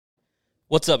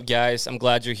What's up, guys? I'm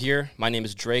glad you're here. My name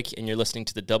is Drake, and you're listening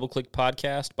to the Double Click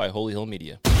Podcast by Holy Hill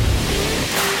Media.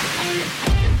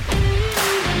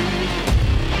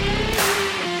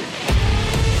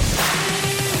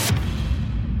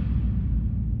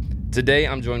 Today,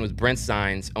 I'm joined with Brent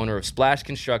Sines, owner of Splash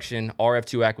Construction,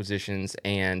 RF2 Acquisitions,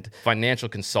 and financial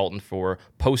consultant for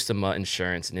Postema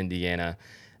Insurance in Indiana.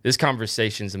 This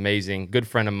conversation is amazing. Good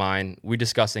friend of mine. We're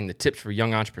discussing the tips for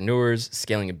young entrepreneurs,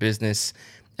 scaling a business,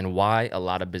 and why a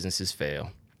lot of businesses fail.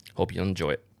 Hope you'll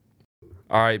enjoy it.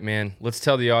 All right, man. Let's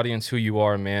tell the audience who you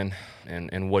are, man,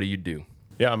 and what do you do?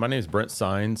 Yeah, my name is Brent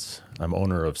Sines. I'm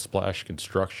owner of Splash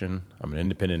Construction. I'm an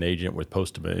independent agent with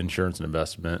Postema Insurance and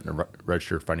Investment and a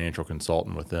registered financial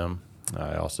consultant with them.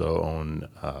 I also own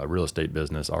a real estate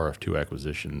business, RF2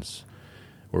 Acquisitions,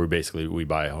 where we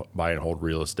buy and hold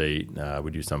real estate. We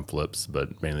do some flips,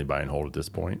 but mainly buy and hold at this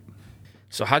point.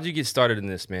 So how'd you get started in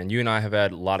this, man? You and I have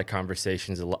had a lot of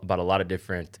conversations about a lot of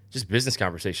different, just business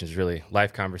conversations, really,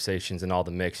 life conversations, and all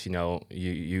the mix. You know,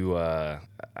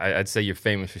 I'd say you're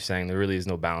famous for saying there really is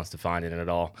no balance to find in it at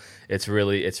all. It's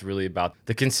really about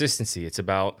the consistency. It's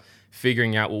about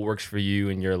figuring out what works for you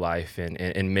in your life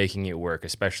and making it work,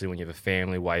 especially when you have a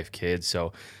family, wife, kids.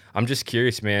 So I'm just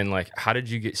curious, man, like, how did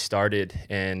you get started?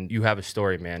 And you have a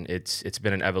story, man. It's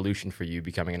been an evolution for you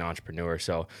becoming an entrepreneur.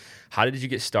 So how did you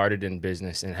get started in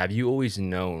business? And have you always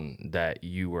known that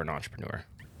you were an entrepreneur?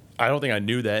 I don't think I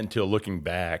knew that until looking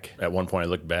back. At one point, I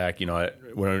looked back. You know,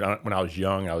 when I was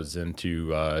young, I was into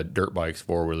dirt bikes,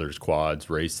 four-wheelers, quads,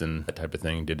 racing, that type of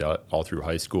thing. Did all through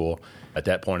high school. At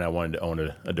that point, I wanted to own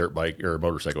a dirt bike or a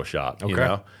motorcycle shop. Okay. You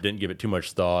know, didn't give it too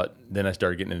much thought. Then I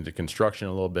started getting into construction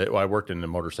a little bit. Well, I worked in a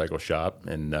motorcycle shop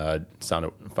and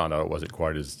found out it wasn't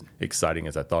quite as exciting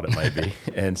as I thought it might be.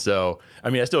 And so, I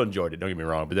mean, I still enjoyed it. Don't get me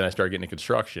wrong. But then I started getting into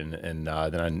construction, and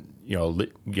then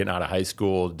getting out of high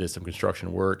school, did some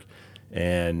construction work,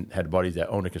 and had buddies that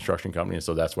owned a construction company. And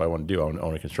so that's what I wanted to do. I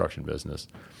own a construction business.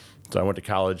 So I went to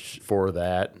college for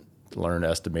that to learn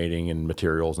estimating and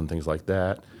materials and things like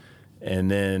that.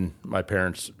 And then my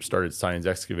parents started Sines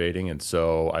Excavating, and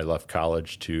so I left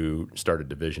college to start a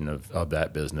division of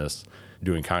that business,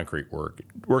 doing concrete work.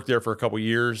 Worked there for a couple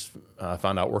years.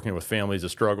 Found out working with families is a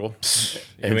struggle.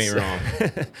 You ain't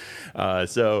wrong.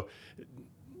 So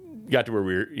got to where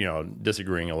we were,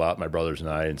 disagreeing a lot, my brothers and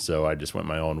I, and so I just went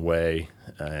my own way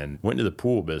and went into the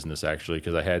pool business, actually,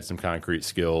 because I had some concrete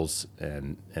skills,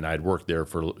 and I'd worked there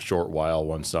for a short while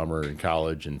one summer in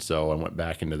college, and so I went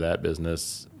back into that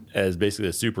business as basically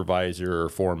a supervisor or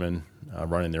foreman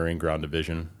running their in-ground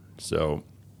division. So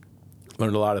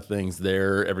learned a lot of things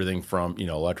there, everything from,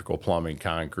 electrical, plumbing,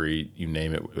 concrete, you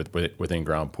name it, with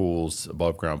in-ground pools,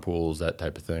 above-ground pools, that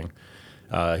type of thing.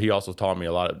 He also taught me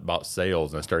a lot about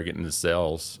sales, and I started getting into the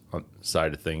sales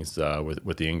side of things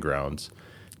with the in-grounds.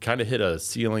 Kind of hit a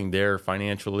ceiling there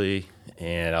financially,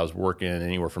 and I was working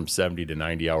anywhere from 70 to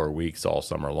 90-hour weeks all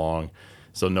summer long.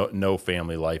 So no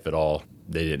family life at all.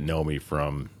 They didn't know me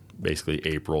from basically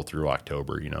April through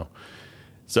October,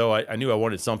 So I knew I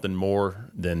wanted something more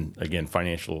than, again,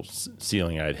 financial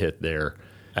ceiling I had hit there.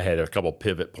 I had a couple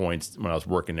pivot points when I was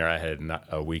working there. I had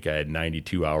a week I had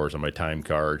 92 hours on my time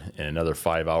card and another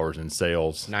 5 hours in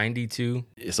sales. 92?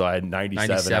 So I had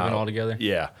 97 altogether?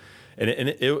 Yeah.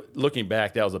 And looking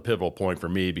back, that was a pivotal point for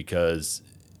me because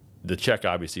the check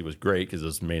obviously was great because it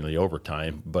was mainly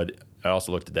overtime, but I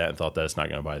also looked at that and thought that's not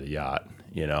going to buy the yacht,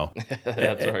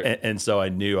 That's right. And so I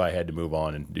knew I had to move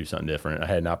on and do something different. I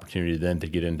had an opportunity then to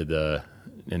get into the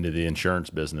insurance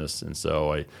business, and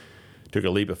so I took a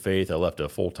leap of faith. I left a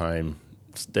full-time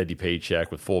steady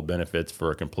paycheck with full benefits for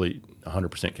a complete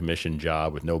 100% commission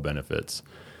job with no benefits.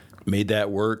 Made that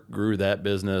work, grew that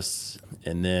business,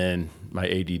 and then my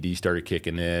ADD started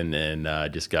kicking in,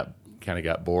 and just got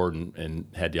bored and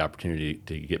had the opportunity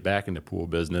to get back into pool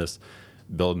business,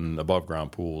 building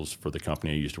above-ground pools for the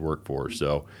company I used to work for.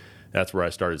 So that's where I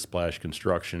started Splash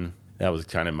Construction. That was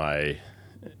kind of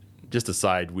just a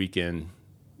side weekend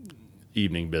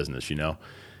evening business,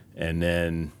 And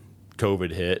then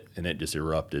COVID hit, and it just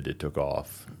erupted. It took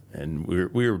off. And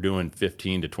we were doing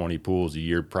 15 to 20 pools a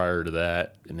year prior to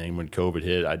that. And then when COVID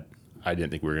hit, I didn't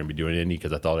think we were going to be doing any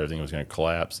because I thought everything was going to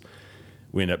collapse.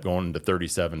 We ended up going to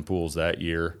 37 pools that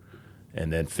year,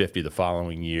 and then 50 the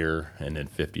following year, and then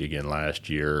 50 again last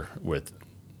year, with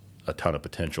a ton of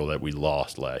potential that we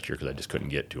lost last year because I just couldn't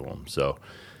get to them. So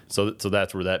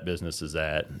that's where that business is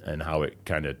at and how it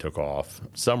kind of took off.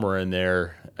 Somewhere in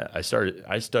there, I've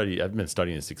been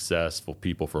studying successful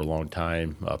people for a long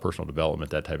time, personal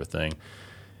development, that type of thing.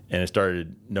 And I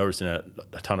started noticing that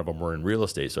a ton of them were in real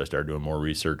estate. So I started doing more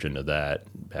research into that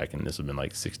back in, this would have been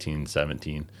like 16,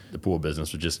 17. The pool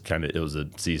business was just kind of, it was a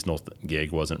seasonal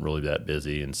gig, wasn't really that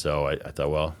busy. And so I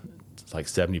thought, well, it's like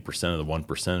 70% of the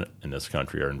 1% in this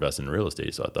country are invested in real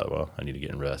estate. So I thought, well, I need to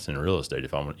get invested in real estate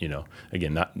if I'm,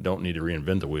 again, don't need to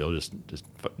reinvent the wheel, just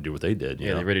do what they did. You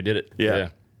know? They already did it. Yeah.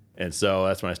 And so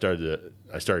that's when I started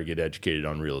to get educated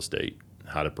on real estate,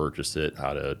 how to purchase it,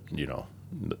 how to,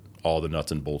 all the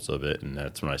nuts and bolts of it. And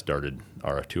that's when I started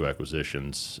RF2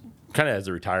 Acquisitions, kind of as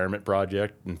a retirement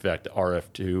project. In fact,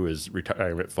 RF2 is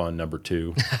retirement fund number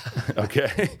 2.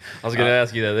 Okay. I was going to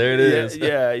ask you that. There it is.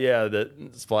 Yeah. The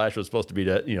splash was supposed to be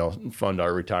to, fund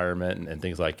our retirement and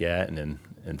things like that.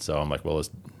 And so I'm like, well,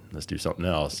 let's do something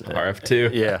else.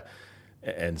 RF2. Yeah.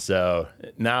 And so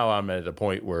now I'm at a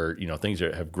point where, things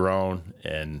have grown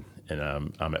and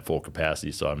I'm at full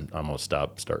capacity, so I'm going to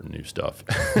stop starting new stuff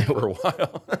for a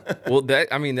while. Well, that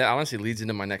honestly leads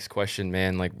into my next question,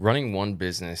 man. Like, running one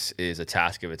business is a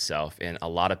task of itself, and a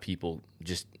lot of people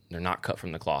they're not cut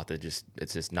from the cloth. It's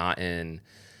just not in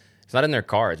their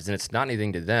cards, and it's not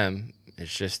anything to them.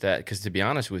 It's just that, because to be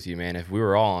honest with you, man, if we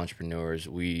were all entrepreneurs,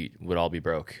 we would all be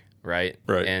broke, right?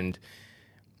 Right. And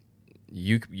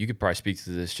you could probably speak to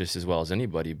this just as well as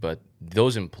anybody, but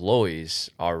those employees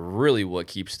are really what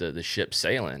keeps the ship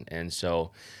sailing. And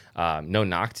so, no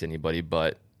knock to anybody,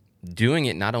 but doing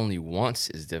it not only once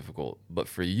is difficult, but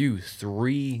for you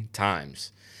 3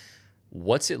 times.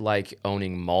 What's it like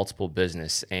owning multiple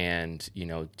business? And,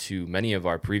 to many of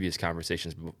our previous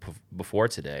conversations before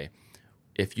today,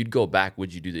 if you'd go back,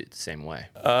 would you do it the same way?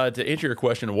 To answer your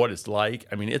question of what it's like,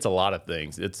 it's a lot of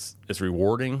things. It's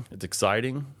rewarding. It's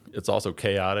exciting. It's also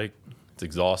chaotic. It's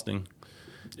exhausting.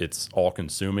 It's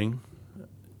all-consuming.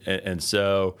 And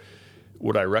so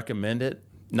would I recommend it?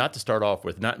 Not to start off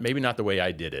with, maybe not the way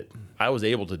I did it. I was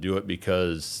able to do it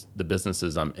because the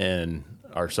businesses I'm in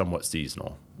are somewhat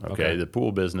seasonal. Okay. The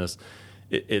pool business,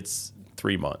 it's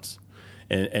 3 months.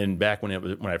 And back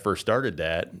when I first started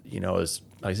that, it was,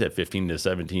 like I said, 15 to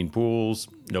 17 pools,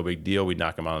 no big deal. We'd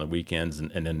knock them out on the weekends,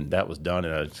 and then that was done.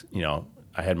 And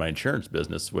I had my insurance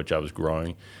business, which I was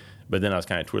growing, but then I was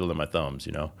kind of twiddling my thumbs,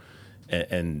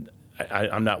 and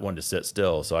I'm not one to sit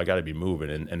still, so I got to be moving.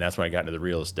 And that's when I got into the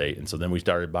real estate. And so then we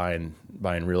started buying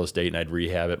real estate, and I'd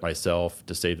rehab it myself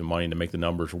to save the money to make the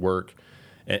numbers work.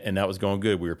 And that was going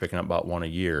good. We were picking up about 1 a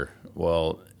year.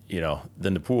 Well,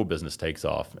 then the pool business takes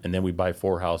off, and then we buy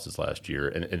 4 houses last year.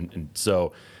 And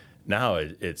so now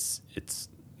it's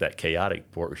that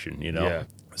chaotic portion, Yeah.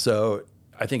 So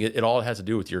I think it all has to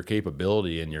do with your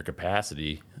capability and your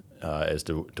capacity as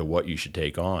to what you should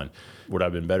take on. Would I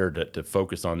have been better to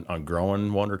focus on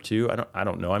growing 1 or 2? I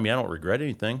don't know. I don't regret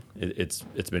anything.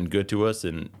 It's been good to us,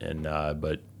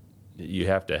 but you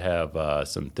have to have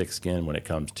some thick skin when it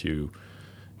comes to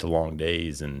long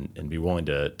days and be willing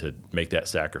to make that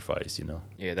sacrifice.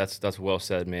 Yeah, that's well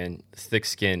said, man. Thick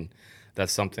skin.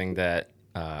 That's something that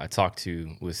I talk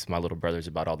with my little brothers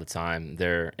about all the time.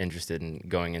 They're interested in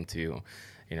going into,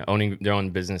 owning their own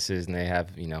businesses, and they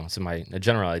have, a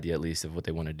general idea at least of what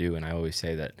they want to do. And I always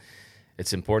say that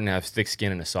it's important to have thick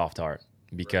skin and a soft heart,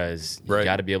 because you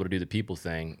got to be able to do the people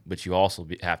thing, but you also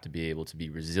have to be able to be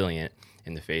resilient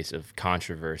in the face of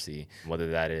controversy, whether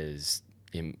that is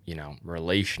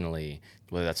relationally,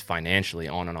 whether that's financially,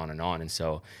 on and on and on. And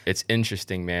so it's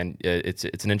interesting, man. It's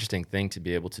an interesting thing to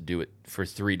be able to do it for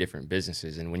 3 different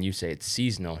businesses. And when you say it's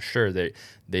seasonal, sure, they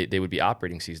would be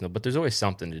operating seasonal, but there's always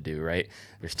something to do, right?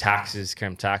 There's tax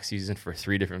season for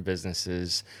 3 different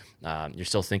businesses. You're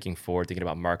still thinking forward, thinking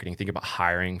about marketing, thinking about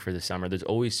hiring for the summer. There's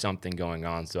always something going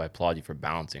on. So I applaud you for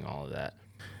balancing all of that.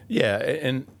 Yeah.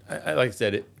 And like I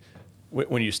said,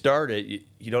 when you start it,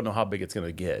 you don't know how big it's going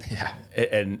to get. Yeah.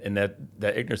 And that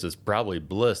ignorance is probably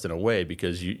bliss in a way,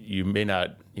 because you may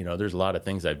not, there's a lot of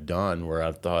things I've done where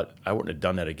I've thought I wouldn't have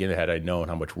done that again had I known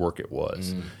how much work it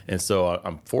was. And so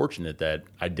I'm fortunate that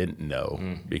I didn't know,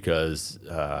 because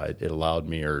it allowed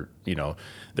me,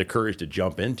 the courage to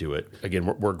jump into it. Again,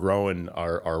 we're growing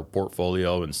our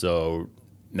portfolio, and so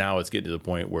now it's getting to the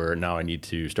point where now I need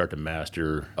to start to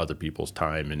master other people's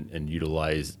time and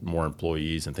utilize more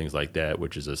employees and things like that,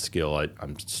 which is a skill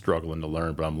I'm struggling to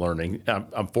learn, but I'm learning.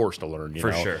 I'm forced to learn.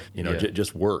 For sure.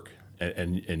 Just work,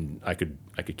 and I could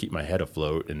keep my head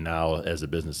afloat. And now as the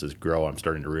businesses grow, I'm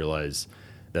starting to realize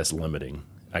that's limiting.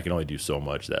 I can only do so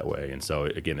much that way. And so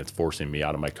again, it's forcing me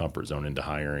out of my comfort zone into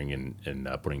hiring and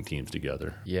putting teams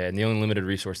together. Yeah, and the only limited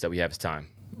resource that we have is time.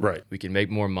 Right. We can make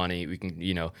more money. We can,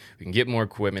 we can get more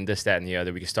equipment, this, that, and the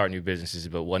other. We can start new businesses,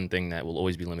 but one thing that will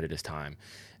always be limited is time.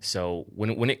 So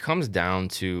when it comes down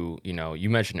to, you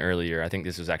mentioned earlier, I think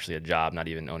this was actually a job, not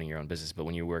even owning your own business, but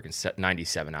when you're working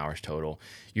 97 hours total,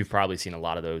 you've probably seen a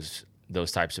lot of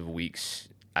those types of weeks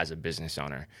as a business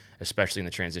owner, especially in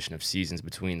the transition of seasons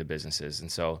between the businesses.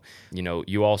 And so,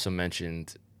 you also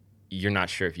mentioned you're not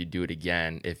sure if you'd do it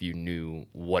again if you knew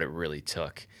what it really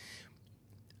took.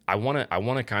 I want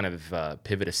to kind of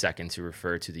pivot a second to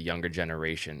refer to the younger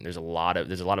generation. There's a lot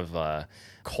of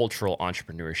cultural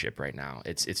entrepreneurship right now.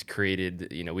 It's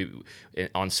created, we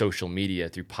on social media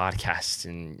through podcasts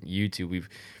and YouTube.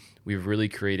 We've really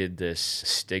created this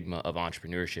stigma of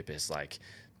entrepreneurship as like,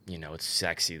 it's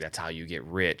sexy. That's how you get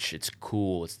rich. It's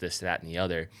cool. It's this, that, and the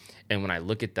other. And when I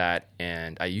look at that,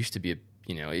 and I used to be,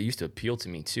 it used to appeal to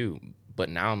me too. But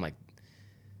now I'm like,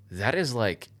 that is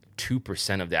like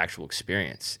 2% of the actual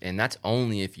experience. And that's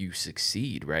only if you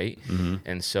succeed, right? Mm-hmm.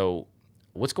 And so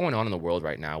what's going on in the world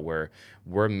right now where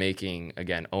we're making,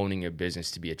 again, owning a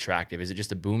business to be attractive? Is it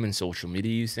just a boom in social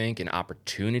media, you think, an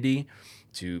opportunity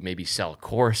to maybe sell a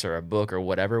course or a book or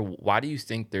whatever? Why do you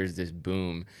think there's this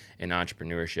boom in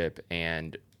entrepreneurship?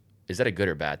 And is that a good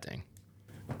or bad thing?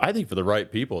 I think for the right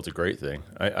people, it's a great thing.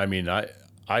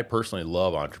 I personally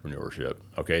love entrepreneurship.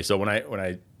 Okay. So when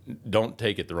I don't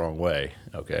take it the wrong way.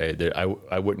 Okay.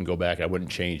 I wouldn't go back. I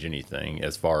wouldn't change anything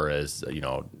as far as,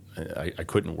 I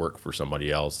couldn't work for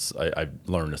somebody else. I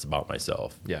learned this about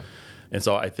myself. Yeah. And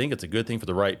so I think it's a good thing for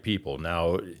the right people.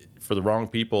 Now, for the wrong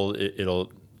people,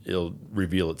 it'll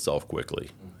reveal itself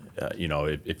quickly.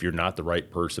 If you're not the right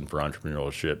person for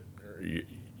entrepreneurship,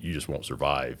 you just won't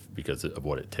survive because of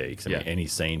what it takes. I mean, any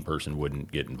sane person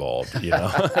wouldn't get involved.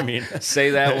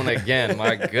 Say that one again.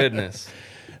 My goodness.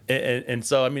 And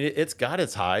so, it's got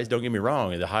its highs. Don't get me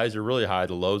wrong. The highs are really high.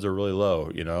 The lows are really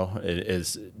low.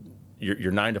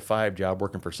 Your 9-to-5 job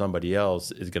working for somebody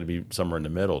else is going to be somewhere in the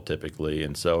middle typically.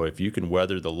 And so if you can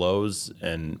weather the lows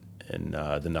and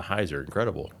then the highs are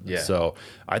incredible. Yeah. So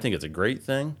I think it's a great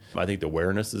thing. I think the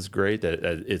awareness is great that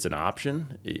it's an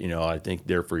option. I think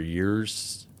there for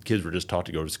years, kids were just taught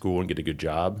to go to school and get a good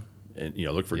job and,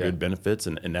 look for good benefits.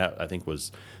 And that I think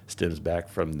stems back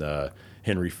from the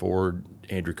Henry Ford,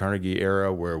 Andrew Carnegie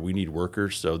era where we need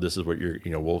workers. So this is what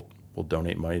we'll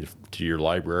donate money to your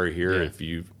library here if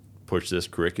you push this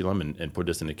curriculum and put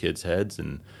this into kids' heads.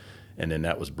 And then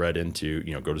that was bred into,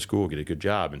 go to school, get a good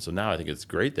job. And so now I think it's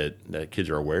great that kids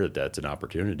are aware that that's an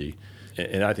opportunity.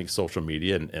 And I think social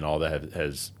media and all that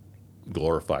has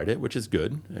glorified it, which is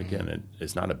good. Again,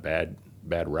 it's not a bad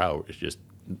route. It's just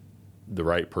the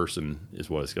right person is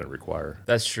what it's going to require.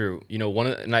 That's true.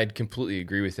 And I'd completely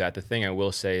agree with that. The thing I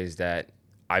will say is that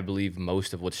I believe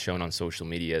most of what's shown on social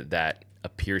media that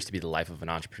appears to be the life of an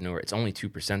entrepreneur, it's only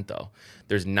 2% though.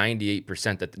 There's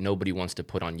 98% that nobody wants to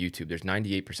put on YouTube. There's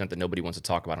 98% that nobody wants to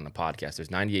talk about on a podcast. There's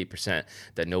 98%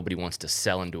 that nobody wants to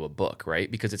sell into a book,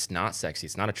 right? Because it's not sexy,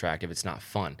 it's not attractive, it's not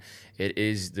fun. It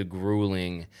is the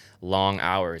grueling, long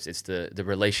hours. It's the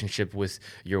relationship with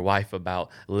your wife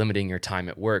about limiting your time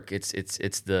at work. It's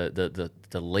the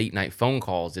late night phone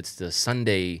calls. It's the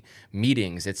Sunday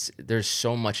meetings. There's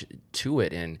so much to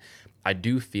it, and I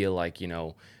do feel like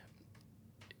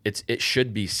it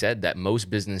should be said that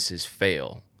most businesses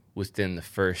fail within the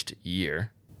first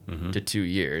year to 2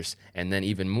 years, and then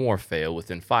even more fail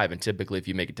within 5. And typically, if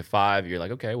you make it to 5, you're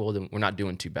like, okay, well, then we're not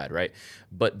doing too bad, right?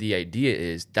 But the idea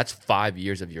is that's 5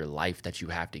 years of your life that you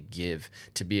have to give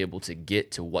to be able to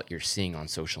get to what you're seeing on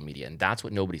social media. And that's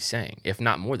what nobody's saying, if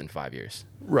not more than 5 years.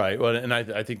 Right. Well, and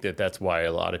I think that's why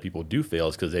a lot of people do fail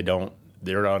is because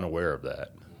they're unaware of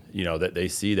that. That they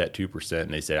see that 2%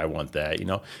 and they say, I want that.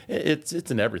 It's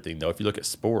in everything though. If you look at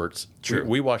sports, True.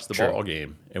 We watch the ball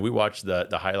game and we watch the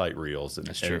highlight reels and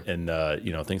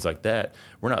things like that.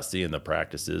 We're not seeing the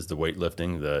practices, the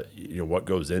weightlifting, what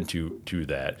goes into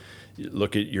that.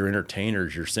 Look at your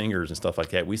entertainers, your singers and stuff like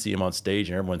that. We see them on stage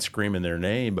and everyone's screaming their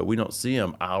name, but we don't see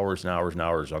them hours and hours and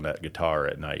hours on that guitar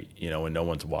at night, when no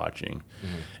one's watching.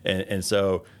 Mm-hmm. And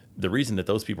so the reason that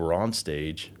those people are on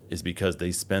stage is because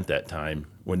they spent that time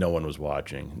when no one was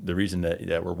watching. The reason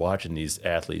that we're watching these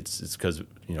athletes is because,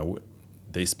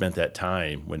 they spent that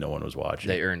time when no one was watching.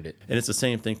 They earned it. And it's the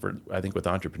same thing I think with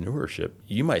entrepreneurship.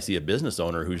 You might see a business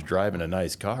owner who's driving a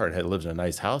nice car and lives in a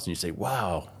nice house, and you say,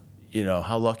 wow,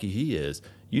 how lucky he is.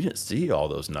 You didn't see all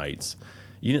those nights.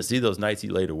 You didn't see those nights he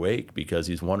laid awake because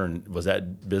he's wondering, was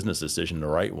that business decision the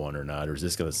right one or not, or is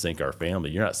this going to sink our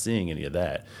family? You're not seeing any of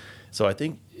that. So I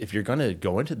think if you're going to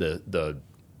go into the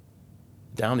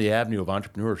down the avenue of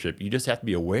entrepreneurship, you just have to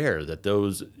be aware that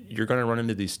you're going to run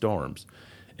into these storms.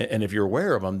 And if you're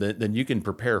aware of them, then you can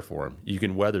prepare for them. You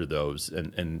can weather those,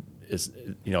 and it's,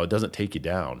 it doesn't take you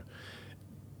down.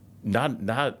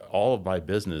 Not all of my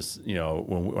business,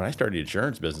 when I started the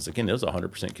insurance business, again, it was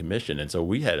 100% commission. And so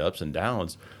we had ups and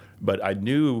downs, but I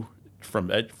knew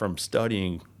from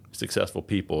studying successful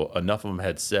people, enough of them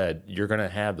had said, you're going to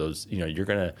have those, you're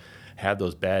going to have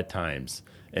those bad times.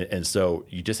 And so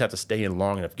you just have to stay in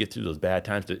long enough to get through those bad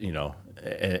times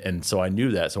and so I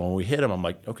knew that. So when we hit them, I'm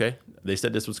like, okay, they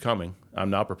said this was coming. I'm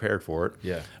now prepared for it.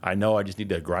 Yeah. I know I just need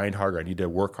to grind harder. I need to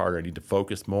work harder. I need to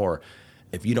focus more.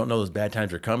 If you don't know those bad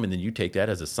times are coming, then you take that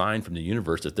as a sign from the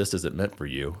universe that this isn't meant for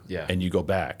you. Yeah. And you go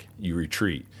back, you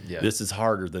retreat. Yeah. This is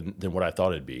harder than what I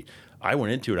thought it'd be. I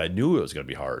went into it, I knew it was going to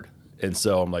be hard. And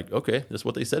so I'm like, okay, that's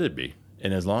what they said it'd be.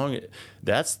 And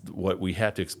that's what we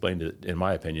have to explain to, in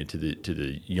my opinion, to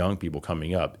the young people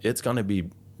coming up. It's going to be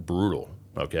brutal.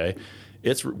 Okay.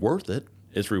 It's worth it.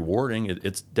 It's rewarding.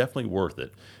 It's definitely worth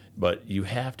it. But you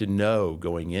have to know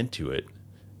going into it,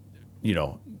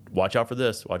 watch out for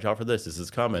this. Watch out for this. This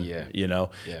is coming. Yeah.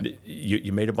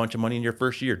 You made a bunch of money in your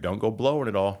first year. Don't go blowing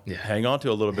it all. Yeah. Hang on to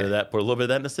a little bit of that. Put a little bit of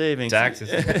that in the savings. Taxes.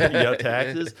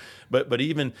 Taxes. But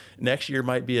even next year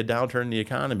might be a downturn in the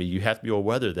economy. You have to be able to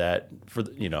weather that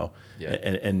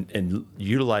and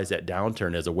utilize that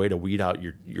downturn as a way to weed out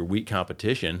your weak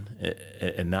competition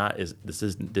and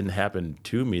didn't happen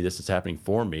to me. This is happening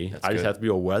for me. That's I just good. have to be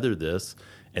able to weather this.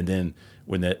 And then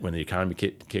when the economy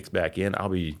kicks back in, I'll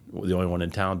be the only one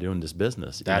in town doing this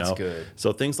business. That's good.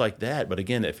 So things like that. But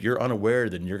again, if you're unaware,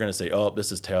 then you're going to say, "Oh,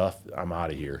 this is tough. I'm out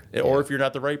of here." Or if you're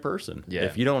not the right person,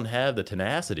 if you don't have the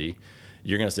tenacity,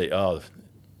 you're going to say, "Oh,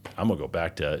 I'm going to go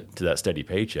back to that steady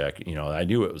paycheck." I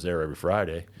knew it was there every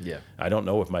Friday. Yeah. I don't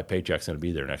know if my paycheck's going to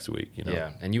be there next week.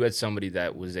 Yeah. And you had somebody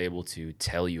that was able to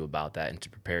tell you about that and to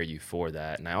prepare you for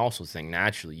that. And I also think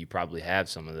naturally you probably have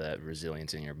some of that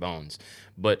resilience in your bones.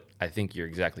 But I think you're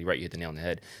exactly right. You hit the nail on the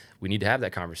head. We need to have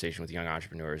that conversation with young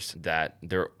entrepreneurs that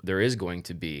there is going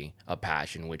to be a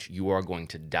patch in which you are going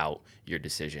to doubt your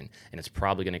decision. And it's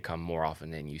probably going to come more often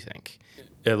than you think.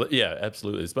 Yeah,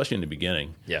 absolutely. Especially in the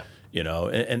beginning. Yeah.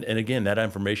 And again, that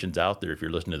information's out there if you're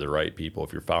listening to the right people,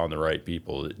 if you're following the right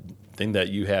people. The thing that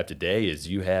you have today is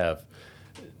you have,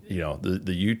 the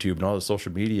YouTube and all the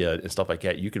social media and stuff like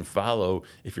that. You can follow,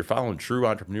 if you're following true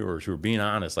entrepreneurs who are being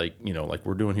honest, like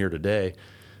we're doing here today,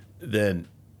 then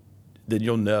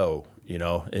you'll know.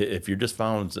 If you're just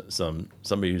following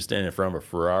somebody who's standing in front of a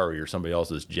Ferrari or somebody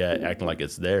else's jet acting like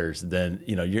it's theirs, then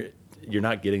you're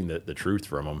not getting the truth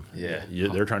from them. Yeah.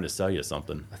 They're trying to sell you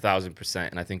something. 1,000%.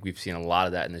 And I think we've seen a lot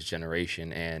of that in this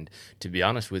generation. And to be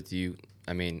honest with you,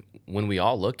 I mean, when we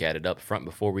all look at it up front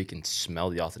before we can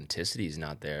smell the authenticity is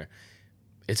not there,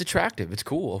 it's attractive. It's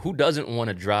cool. Who doesn't want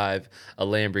to drive a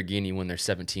Lamborghini when they're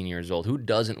 17 years old? Who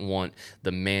doesn't want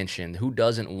the mansion? Who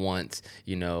doesn't want,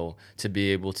 to be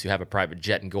able to have a private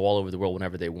jet and go all over the world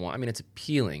whenever they want? I mean, it's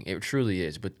appealing. It truly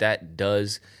is. But that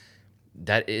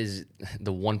is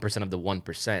the 1% of the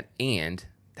 1%, and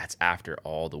that's after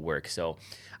all the work. So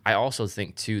I also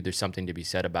think, too, there's something to be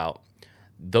said about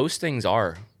those things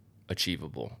are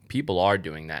achievable. People are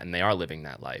doing that, and they are living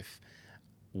that life.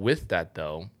 With that,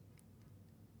 though,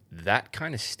 that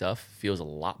kind of stuff feels a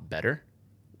lot better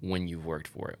when you've worked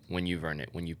for it, when you've earned it,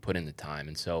 when you put in the time.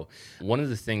 And so one of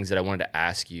the things that I wanted to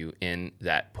ask you in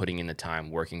that putting in the time,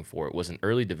 working for it, was an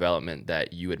early development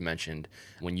that you had mentioned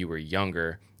when you were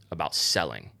younger about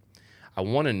selling. I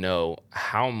want to know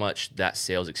how much that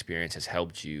sales experience has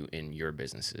helped you in your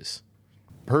businesses.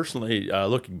 Personally,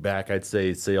 looking back, I'd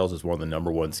say sales is one of the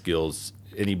number one skills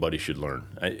anybody should learn,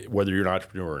 whether you're an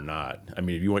entrepreneur or not. I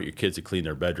mean, if you want your kids to clean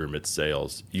their bedroom, it's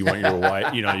sales. You want your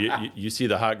wife, you see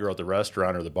the hot girl at the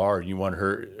restaurant or the bar and you want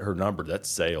her number, that's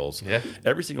sales. Yeah.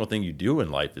 Every single thing you do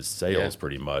in life is sales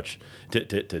pretty much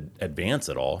to advance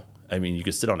it all. I mean, you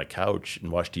could sit on a couch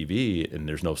and watch TV and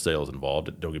there's no sales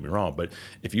involved, don't get me wrong. But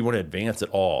if you want to advance it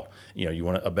all, you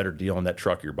want a better deal on that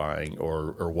truck you're buying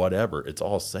or whatever, it's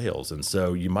all sales. And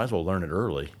so you might as well learn it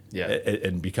early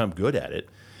and become good at it.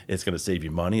 It's going to save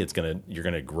you money. You're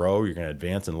going to grow. You're going to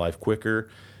advance in life quicker.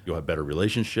 You'll have better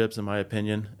relationships, in my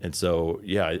opinion. And so,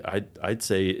 yeah, I'd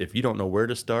say if you don't know where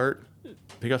to start,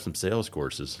 pick up some sales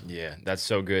courses. Yeah, that's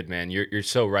so good, man. You're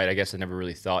so right. I guess I never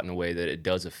really thought in a way that it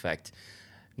does affect.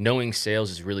 Knowing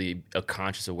sales is really a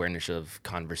conscious awareness of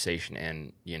conversation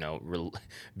and,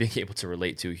 being able to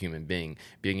relate to a human being,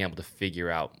 being able to figure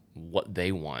out what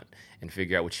they want and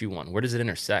figure out what you want. Where does it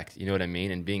intersect? You know what I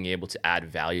mean? And being able to add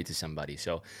value to somebody.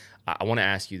 So I want to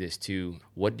ask you this too.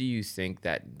 What do you think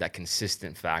that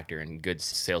consistent factor in good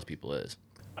salespeople is?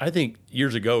 I think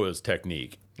years ago it was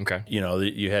technique. Okay.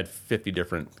 You had 50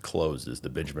 different closes, the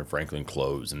Benjamin Franklin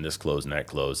close and this close and that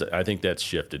close. I think that's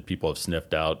shifted. People have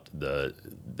sniffed out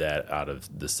that out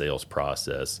of the sales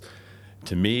process.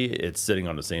 To me, it's sitting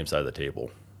on the same side of the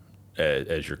table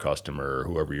as your customer or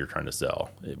whoever you're trying to sell,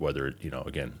 whether,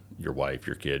 again, your wife,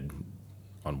 your kid,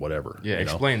 on whatever. Yeah,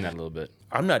 explain that a little bit.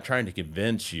 I'm not trying to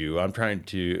convince you. I'm trying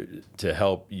to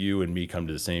help you and me come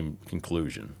to the same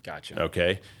conclusion. Gotcha.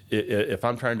 Okay? If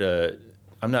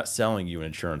I'm not selling you an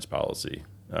insurance policy,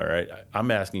 all right? I'm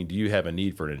asking, do you have a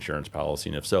need for an insurance policy?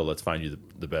 And if so, let's find you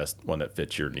the best one that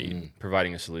fits your need.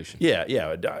 Providing a solution.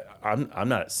 Yeah. I'm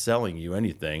not selling you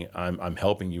anything. I'm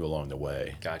helping you along the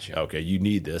way. Gotcha. Okay, you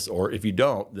need this. Or if you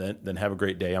don't, then have a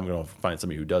great day. I'm going to find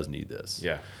somebody who does need this.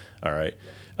 Yeah. All right.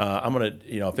 I'm going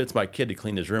to, if it's my kid to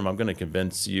clean his room, I'm going to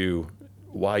convince you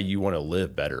why you want to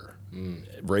live better,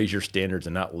 raise your standards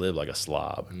and not live like a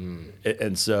slob.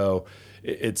 And so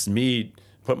it's me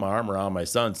put my arm around my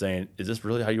son saying, is this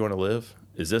really how you want to live?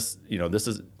 Is this, this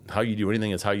is how you do anything.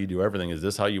 It's how you do everything. Is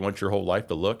this how you want your whole life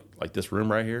to look, like this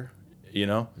room right here?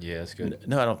 Yeah, that's good.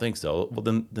 No, I don't think so. Well,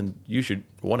 then you should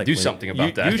want to do something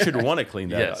about that. You should want to clean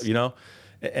that Yes. up,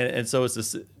 And so it's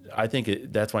this. I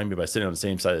think that's what I mean by sitting on the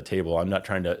same side of the table. I'm not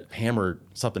trying to hammer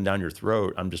something down your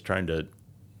throat. I'm just trying to,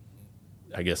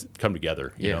 I guess, come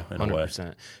together. In 100%. a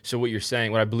way. So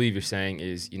what I believe you're saying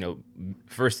is,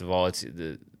 first of all, it's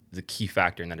the key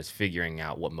factor in that is figuring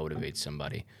out what motivates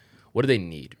somebody. What do they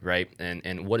need, right?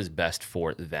 And what is best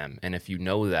for them? And if you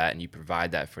know that and you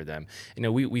provide that for them,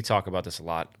 we talk about this a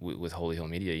lot with Holy Hill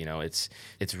Media.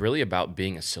 It's really about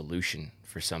being a solution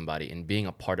for somebody and being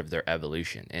a part of their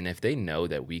evolution. And if they know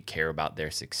that we care about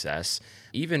their success,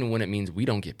 even when it means we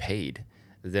don't get paid,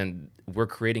 then we're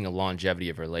creating a longevity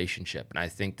of relationship. And I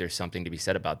think there's something to be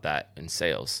said about that in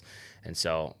sales. And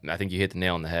so I think you hit the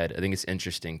nail on the head. I think it's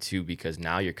interesting too, because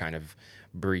now you're kind of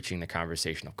breaching the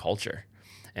conversation of culture.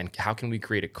 And how can we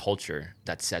create a culture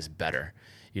that says better?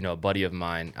 A buddy of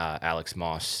mine, Alex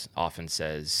Moss, often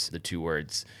says the two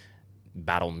words,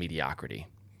 battle mediocrity.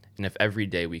 And if every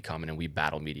day we come in and we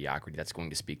battle mediocrity, that's going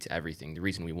to speak to everything. The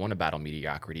reason we want to battle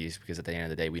mediocrity is because at the end of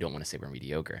the day, we don't want to say we're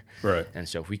mediocre. Right. And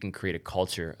so if we can create a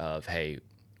culture of, hey,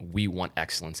 we want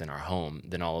excellence in our home,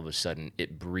 then all of a sudden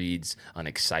it breeds an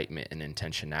excitement and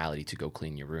intentionality to go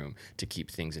clean your room, to keep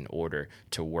things in order,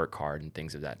 to work hard and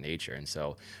things of that nature. And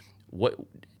so what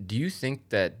do you think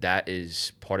that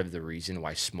is part of the reason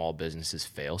why small businesses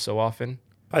fail so often?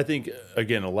 I think,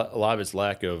 again, a lot of it's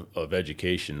lack of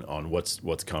education on what's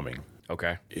coming.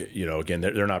 Okay. Again,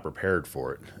 they're not prepared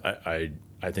for it.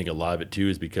 I think a lot of it too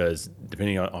is because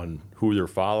depending on who they're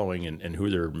following and who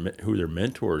their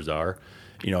mentors are,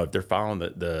 if they're following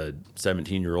the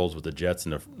 17-year-olds with the jets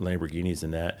and the Lamborghinis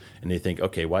and that, and they think,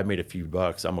 okay, well, I made a few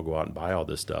bucks, I'm gonna go out and buy all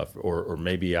this stuff, or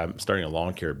maybe I'm starting a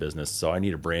lawn care business, so I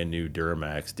need a brand new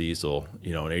Duramax diesel,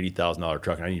 an $80,000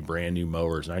 truck, and I need brand new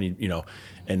mowers, and I need,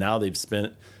 and now they've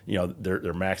spent,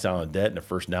 they're maxed out on debt, and the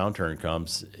first downturn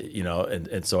comes,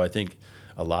 and so I think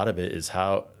a lot of it is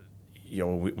how,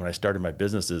 when I started my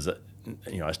businesses,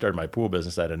 I started my pool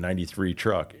business at a 93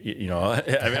 truck,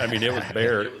 I mean, it was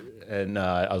bare. And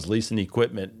I was leasing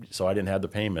equipment, so I didn't have the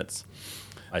payments.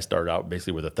 I started out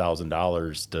basically with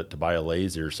 $1,000 to buy a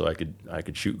laser, so I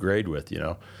could shoot grade with,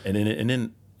 And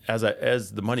then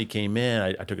as the money came in,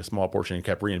 I took a small portion and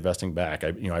kept reinvesting back.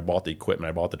 I bought the equipment,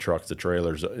 I bought the trucks, the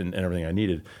trailers, and everything I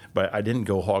needed. But I didn't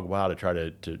go hog wild to try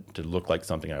to look like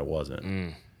something I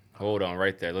wasn't. Hold on,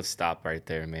 right there. Let's stop right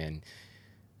there, man.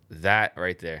 That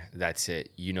right there, that's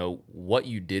it. What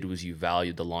you did was you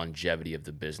valued the longevity of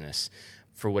the business.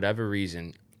 For whatever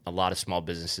reason, a lot of small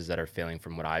businesses that are failing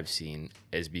from what I've seen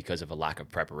is because of a lack of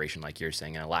preparation, like you're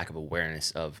saying, and a lack of awareness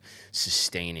of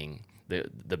sustaining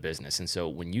the business. And so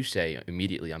when you say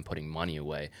immediately I'm putting money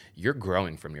away, you're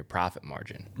growing from your profit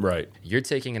margin. Right. You're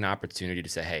taking an opportunity to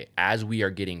say, hey, as we are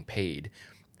getting paid,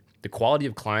 the quality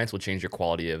of clients will change your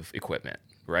quality of equipment.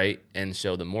 Right. And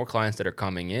so the more clients that are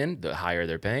coming in, the higher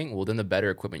they're paying. Well, then the better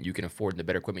equipment you can afford, and the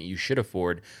better equipment you should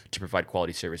afford to provide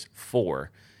quality service for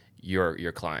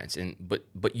your clients. And but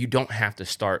you don't have to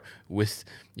start with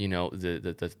the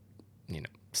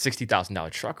 $60,000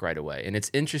 truck right away. And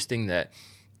it's interesting that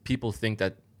people think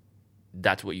that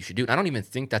that's what you should do. And I don't even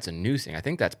think that's a new thing. I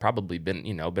think that's probably been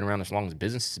around as long as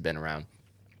business has been around.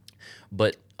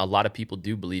 But a lot of people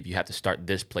do believe you have to start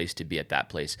this place to be at that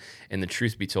place. And the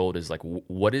truth be told is like,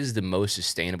 what is the most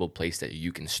sustainable place that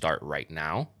you can start right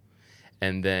now?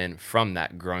 And then from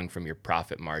that, growing from your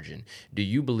profit margin. Do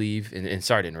you believe, and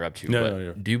sorry to interrupt you,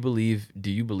 No. do you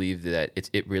believe that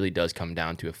it really does come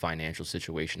down to a financial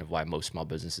situation of why most small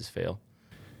businesses fail?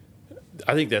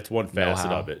 I think that's one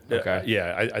facet of it. Okay.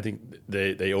 Yeah, I think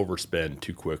they overspend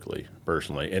too quickly,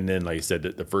 personally. And then, like I said,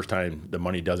 the first time the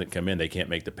money doesn't come in, they can't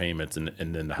make the payments, and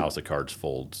then the house of cards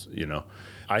folds.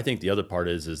 I think the other part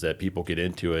is that people get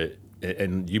into it.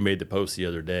 And you made the post the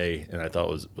other day, and I thought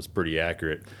was pretty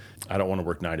accurate. I don't want to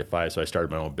work 9 to 5, so I started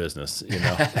my own business.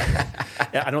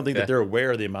 I don't think that they're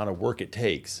aware of the amount of work it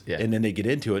takes. Yeah. And then they get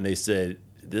into it, and they said,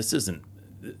 "This isn't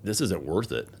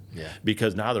worth it." Yeah.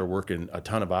 Because now they're working a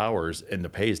ton of hours, and the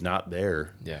pay is not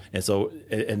there. Yeah. And so,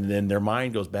 and then their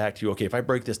mind goes back to, okay, if I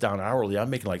break this down hourly, I'm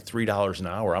making like $3 an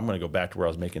hour. I'm going to go back to where I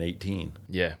was making 18.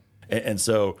 Yeah. And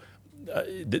so,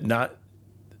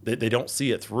 they don't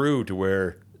see it through to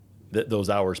where those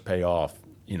hours pay off,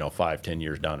 5-10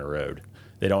 years down the road.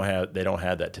 They don't have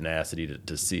that tenacity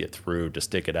to see it through, to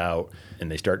stick it out, and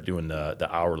they start doing the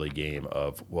hourly game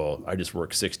of, well, I just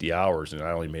worked 60 hours and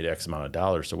I only made X amount of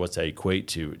dollars, so what's that equate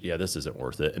to? Yeah, this isn't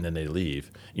worth it, and then they leave.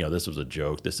 This was a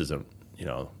joke. This isn't,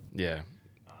 Yeah.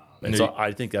 And so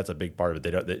I think that's a big part of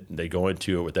it. They go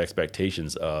into it with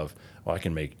expectations of, well, I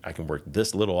can work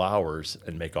this little hours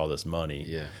and make all this money.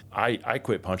 Yeah. I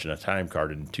quit punching a time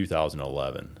card in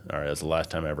 2011. All right, that's the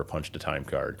last time I ever punched a time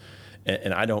card.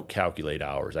 And I don't calculate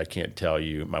hours. I can't tell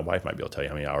you. My wife might be able to tell you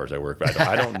how many hours I work, but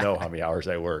I don't know how many hours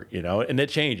I work. And it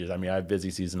changes. I mean, I have busy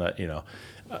season.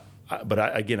 But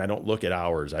I don't look at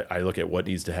hours. I look at what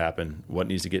needs to happen, what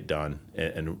needs to get done,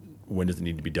 and when does it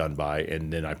need to be done by,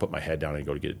 and then I put my head down and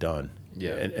go to get it done.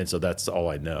 Yeah. And so that's all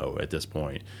I know at this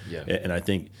point. Yeah. And I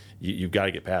think you've got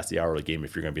to get past the hourly game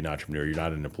if you're going to be an entrepreneur. You're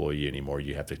not an employee anymore.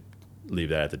 You have to leave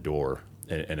that at the door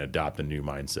and adopt a new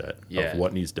mindset of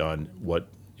what needs done,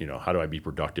 how do I be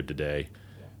productive today,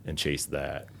 and chase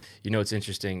that. It's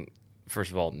interesting.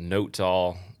 First of all, note to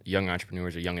all young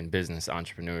entrepreneurs or young in business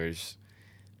entrepreneurs,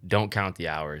 don't count the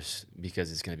hours,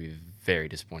 because it's going to be very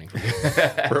disappointing for you,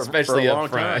 especially for a long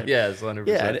up front. time. Yes, 100%.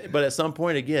 Yeah, but at some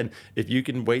point, again, if you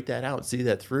can wait that out and see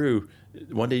that through,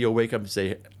 one day you'll wake up and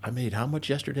say, "I made how much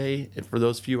yesterday for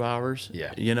those few hours?"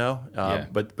 Yeah.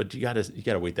 But you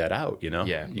gotta wait that out.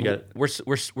 Yeah, we're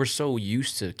so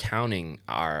used to counting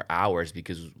our hours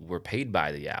because we're paid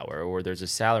by the hour, or there's a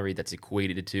salary that's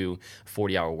equated to a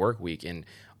 40-hour work week. And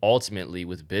ultimately,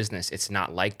 with business, it's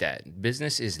not like that.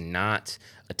 Business is not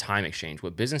a time exchange.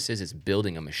 What business is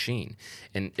building a machine.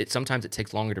 And sometimes it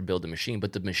takes longer to build the machine,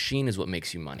 but the machine is what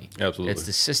makes you money. Absolutely. It's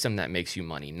the system that makes you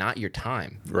money, not your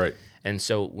time. Right. And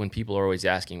so when people are always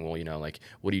asking, well,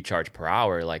 what do you charge per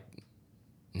hour? Like,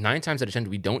 9 times out of 10,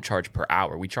 we don't charge per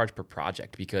hour. We charge per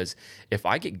project, because if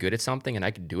I get good at something and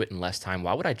I can do it in less time,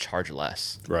 why would I charge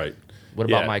less? Right. What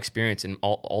about my experience and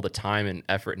all the time and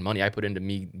effort and money I put into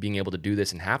me being able to do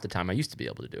this in half the time I used to be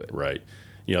able to do it? Right.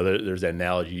 There's that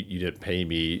analogy. You didn't pay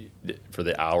me for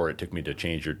the hour it took me to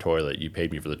change your toilet. You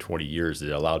paid me for the 20 years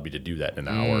that allowed me to do that in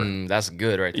an hour. That's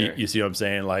good right there. You see what I'm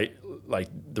saying? Like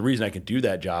the reason I can do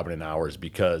that job in an hour is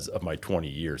because of my 20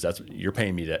 years. You're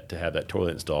paying me to have that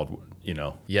toilet installed.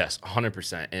 Yes,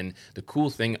 100%. And the cool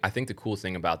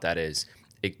thing about that is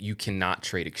you can't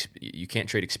trade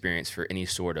experience for any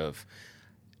sort of,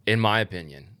 in my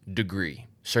opinion, degree,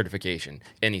 certification,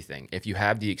 anything. If you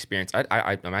have the experience,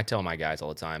 I tell my guys all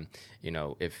the time,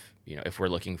 if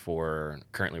we're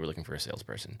currently looking for a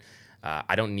salesperson,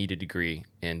 I don't need a degree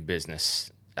in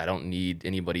business. I don't need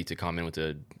anybody to come in with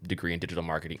a degree in digital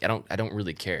marketing. I don't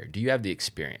really care. Do you have the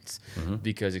experience? Mm-hmm.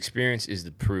 Because experience is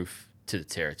the proof to the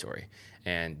territory,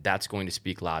 and that's going to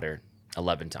speak louder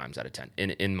 11 times out of 10,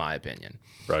 in my opinion.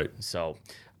 Right. So,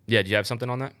 yeah. Do you have something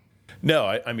on that? No,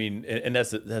 I mean, and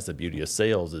that's the beauty of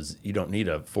sales is you don't need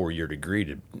a 4-year degree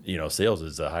to, sales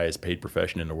is the highest paid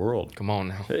profession in the world. Come on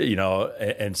now.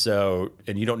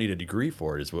 And you don't need a degree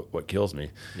for it is what kills me.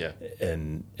 Yeah.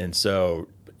 And so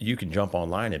you can jump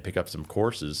online and pick up some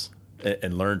courses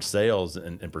and learn sales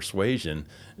and persuasion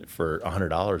for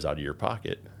 $100 out of your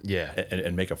pocket. Yeah.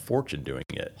 And make a fortune doing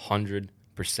it. 100%.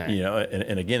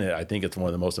 And again, I think it's one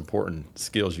of the most important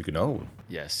skills you can own.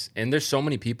 Yes. And there's so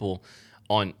many people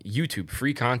on YouTube,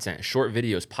 free content, short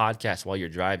videos, podcasts while you're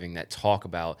driving that talk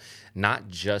about not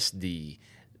just the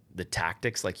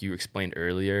tactics like you explained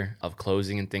earlier of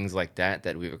closing and things like that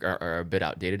are a bit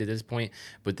outdated at this point,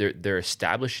 but they're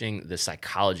establishing the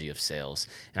psychology of sales.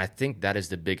 And I think that is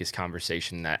the biggest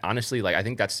conversation that honestly, I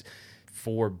think that's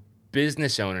for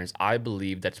business owners, I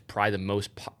believe that's probably the most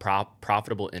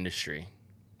profitable industry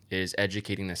is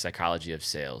educating the psychology of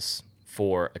sales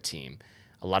for a team.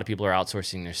 A lot of people are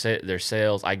outsourcing their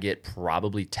sales. I get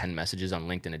probably 10 messages on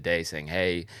LinkedIn a day saying,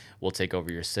 hey, we'll take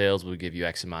over your sales. We'll give you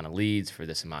X amount of leads for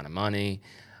this amount of money.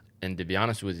 And to be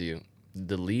honest with you,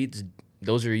 the leads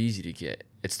those are easy to get.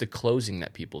 It's the closing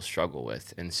that people struggle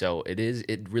with. And so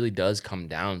it really does come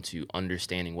down to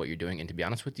understanding what you're doing. And to be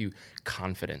honest with you,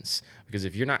 confidence. Because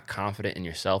if you're not confident in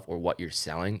yourself or what you're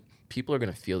selling, people are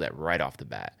going to feel that right off the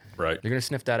bat. Right. They're going to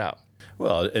sniff that out.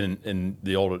 Well, and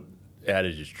the old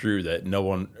adage is true that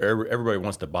everybody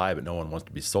wants to buy, but no one wants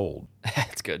to be sold.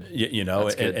 That's good. You know,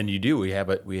 That's good. and you do. We have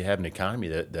an economy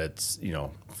that's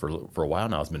for a while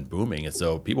now has been booming, and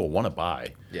so people want to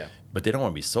buy. Yeah. But they don't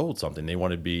want to be sold something. They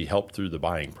want to be helped through the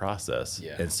buying process.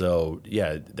 Yeah. And so,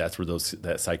 that's where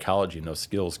that psychology and those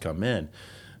skills come in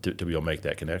to be able to make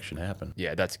that connection happen.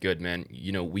 Yeah, that's good, man.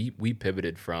 You know, we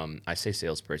pivoted from, I say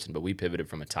salesperson, but we pivoted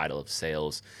from a title of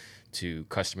sales to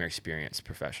customer experience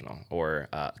professional or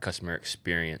customer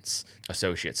experience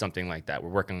associate, something like that. We're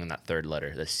working on that third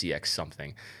letter, the CX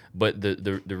something. But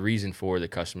the reason for the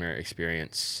customer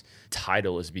experience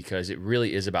title is because it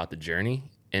really is about the journey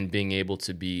and being able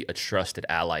to be a trusted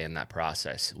ally in that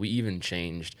process. We even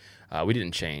changed, we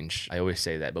didn't change, I always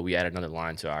say that, but we added another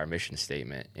line to our mission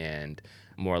statement, and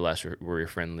more or less we're a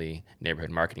friendly neighborhood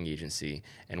marketing agency,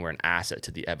 and we're an asset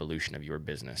to the evolution of your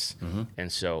business. Mm-hmm.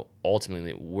 And so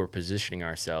ultimately we're positioning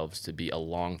ourselves to be a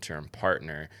long-term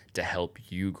partner to help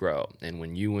you grow. And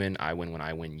when you win, I win. When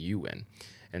I win, you win.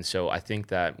 And so I think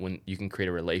that when you can create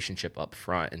a relationship up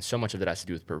front, and so much of it has to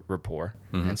do with rapport,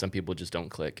 mm-hmm. and some people just don't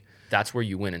click, that's where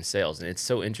you win in sales. And it's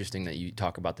so interesting that you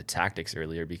talk about the tactics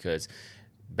earlier, because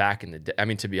back in the day, I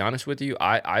mean, to be honest with you,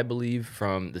 I believe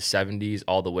from the 70s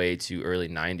all the way to early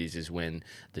 90s is when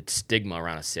the stigma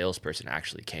around a salesperson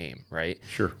actually came, right?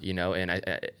 Sure. You know, and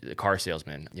the car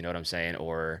salesman, you know what I'm saying?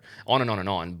 Or on and on and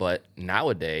on. But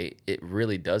nowadays, it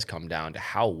really does come down to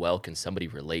how well can somebody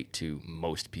relate to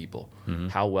most people? Mm-hmm.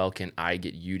 How well can I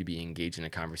get you to be engaged in a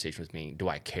conversation with me? Do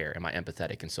I care? Am I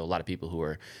empathetic? And so a lot of people who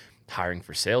are hiring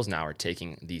for sales now are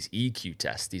taking these EQ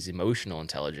tests, these emotional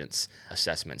intelligence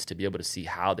assessments, to be able to see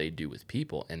how they do with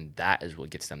people. And that is what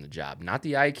gets them the job. Not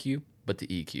the IQ, but the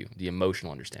EQ, the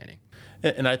emotional understanding.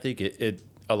 And I think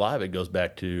a lot of it goes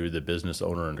back to the business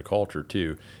owner and the culture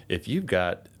too. If you've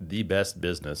got the best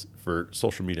business for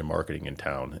social media marketing in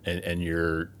town, and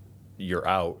you're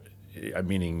out,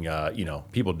 meaning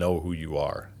people know who you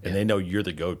are, and they know you're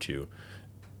the go-to.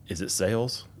 Is it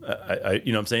sales? You know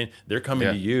what I'm saying? They're coming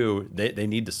to you. They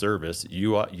need the service.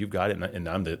 You've got it, and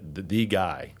I'm the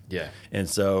guy. Yeah. And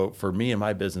so for me and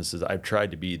my businesses, I've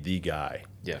tried to be the guy.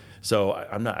 Yeah. So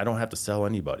I don't have to sell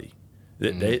anybody.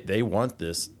 They want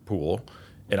this pool,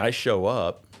 and I show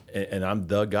up, and I'm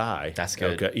the guy. That's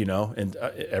good. Okay, and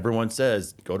everyone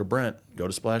says, go to Brent, go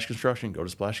to Splash Construction, go to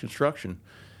Splash Construction.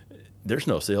 There's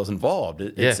no sales involved.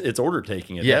 It's order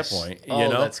taking at that point.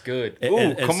 That's good.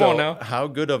 And come so on now. How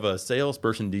good of a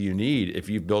salesperson do you need if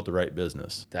you've built the right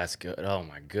business? That's good. Oh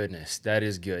my goodness, that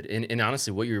is good. And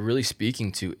honestly, what you're really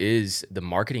speaking to is the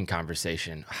marketing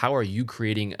conversation. How are you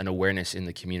creating an awareness in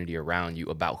the community around you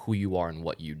about who you are and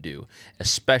what you do,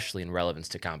 especially in relevance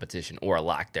to competition or a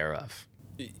lack thereof?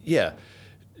 Yeah.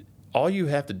 All you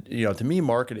have to me,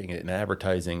 marketing and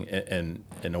advertising and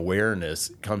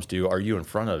awareness comes to, are you in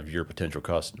front of your potential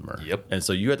customer? Yep. And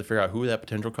so you have to figure out who that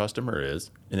potential customer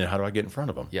is, and then how do I get in front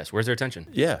of them? Yes. Where's their attention?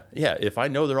 Yeah. If I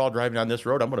know they're all driving down this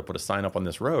road, I'm going to put a sign up on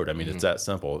this road. I mean, It's that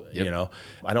simple. Yep.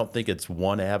 I don't think it's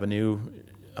one avenue.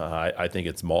 I think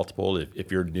it's multiple.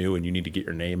 If you're new and you need to get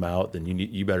your name out, then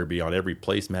you better be on every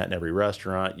placemat in every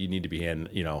restaurant. You need to be in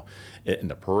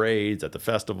the parades, at the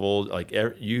festival.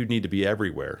 You need to be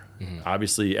everywhere. Mm-hmm.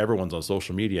 Obviously, everyone's on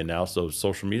social media now, so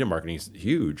social media marketing is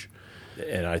huge,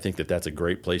 and I think that's a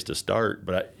great place to start.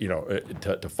 But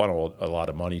to funnel a lot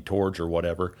of money towards or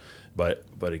whatever. But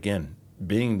again,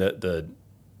 being the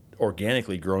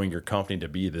organically growing your company to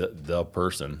be the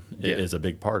person is a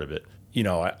big part of it.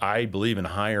 I believe in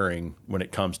hiring when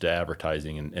it comes to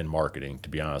advertising and marketing, to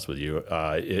be honest with you.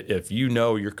 If you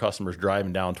know your customer's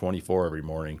driving down 24 every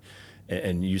morning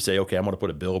and you say, okay, I'm going to put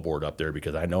a billboard up there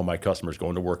because I know my customer's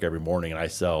going to work every morning and I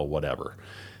sell whatever.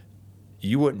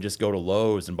 You wouldn't just go to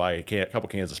Lowe's and buy a couple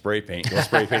cans of spray paint and go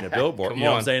spray paint a billboard. You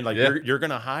know what I'm saying? You're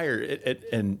going to hire it,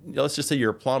 and let's just say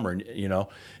you're a plumber, and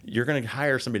you're going to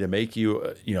hire somebody to make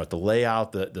you, to lay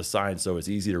out the sign so it's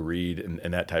easy to read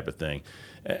and that type of thing.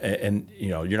 And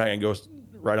you're not going to go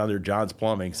right on their John's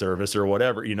Plumbing service or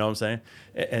whatever, you know what I'm saying?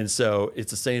 And so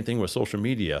it's the same thing with social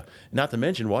media. Not to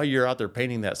mention, while you're out there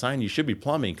painting that sign, you should be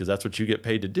plumbing because that's what you get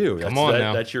paid to do.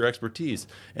 That's your expertise.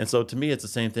 And so to me, it's the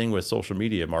same thing with social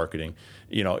media marketing.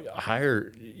 You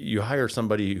hire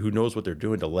somebody who knows what they're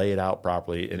doing to lay it out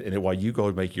properly, and while you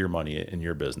go make your money in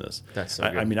your business. That's so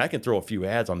good. I mean, I can throw a few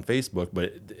ads on Facebook,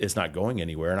 but it's not going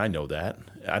anywhere, and I know that.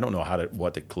 I don't know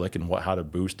what to click and how to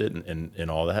boost it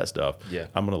and all that stuff. Yeah.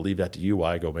 I'm going to leave that to you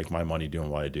while I go make my money doing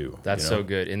what I do. That's so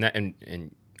good.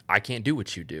 And I can't do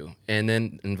what you do. And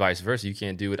then and vice versa, you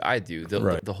can't do what I do.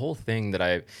 The whole thing that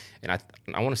I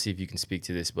want to see if you can speak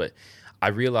to this, but I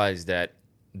realized that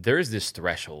there is this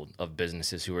threshold of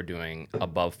businesses who are doing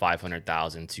above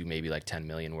 500,000 to maybe like 10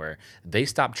 million, where they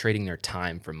stop trading their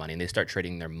time for money and they start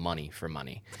trading their money for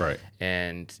money. Right.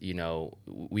 And,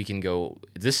 we can go,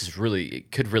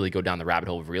 it could really go down the rabbit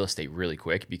hole of real estate really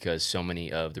quick, because so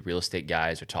many of the real estate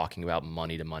guys are talking about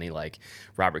money to money, like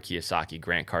Robert Kiyosaki,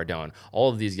 Grant Cardone, all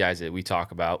of these guys that we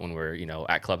talk about when we're,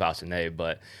 at Clubhouse and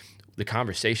but the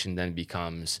conversation then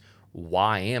becomes,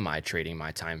 why am I trading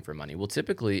my time for money? Well,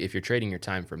 typically, if you're trading your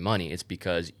time for money, it's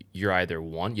because you're either,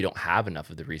 one, you don't have enough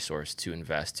of the resource to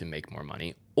invest to make more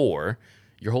money, or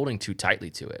you're holding too tightly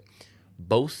to it.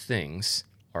 Both things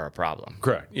are a problem.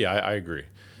 Correct. Yeah, I agree.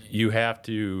 You have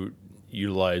to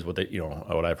utilize what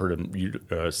I've heard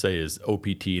them say is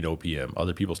OPT and OPM,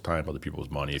 other people's time, other people's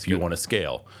money. If you want to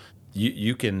scale,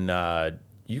 you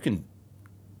can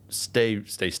stay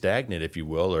stagnant, if you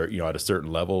will, or at a certain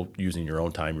level using your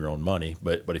own time, your own money.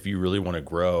 But if you really want to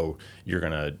grow, you're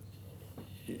gonna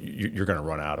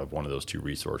run out of one of those two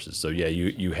resources. So yeah,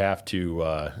 you have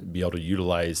to be able to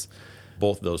utilize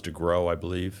both of those to grow, I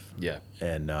believe. Yeah,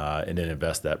 and then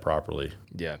invest that properly.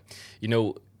 Yeah,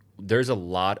 there's a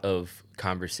lot of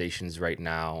conversations right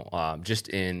now, just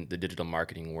in the digital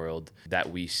marketing world, that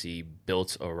we see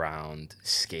built around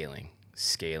scaling.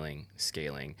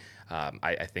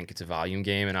 I think it's a volume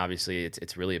game, and obviously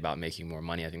it's really about making more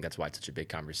money. I think that's why it's such a big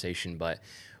conversation. But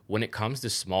when it comes to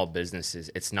small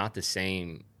businesses, it's not the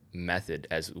same method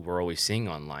as we're always seeing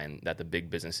online that the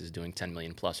big businesses doing 10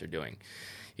 million plus are doing.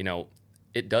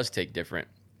 It does take different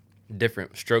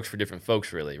strokes for different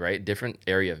folks, really, right? Different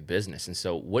area of business. And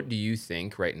so what do you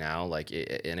think right now,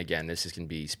 and again, this can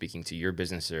be speaking to your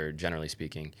business or generally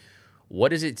speaking, what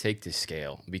does it take to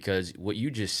scale? Because what you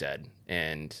just said,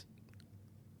 and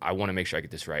I want to make sure I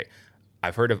get this right.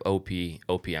 I've heard of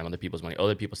OPM, other people's money,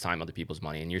 other people's time, other people's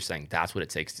money, and you're saying that's what it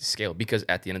takes to scale, because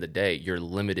at the end of the day, you're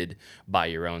limited by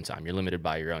your own time. You're limited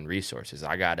by your own resources.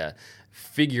 I got to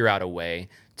figure out a way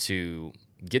to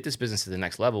get this business to the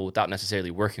next level without necessarily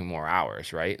working more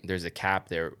hours, right? There's a cap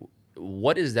there.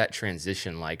 What is that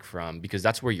transition like because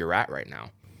that's where you're at right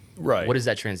now? Right. What is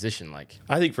that transition like?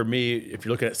 I think for me, if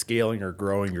you're looking at scaling or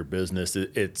growing your business,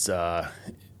 it's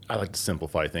I like to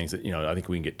simplify things. I think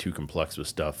we can get too complex with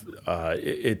stuff.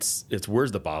 It's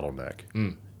where's the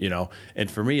bottleneck? And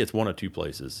for me, it's one of two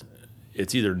places.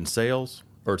 It's either in sales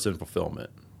or it's in fulfillment.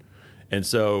 And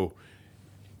so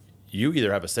you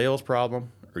either have a sales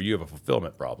problem or you have a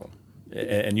fulfillment problem.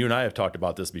 And you and I have talked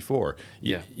about this before.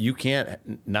 You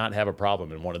can't not have a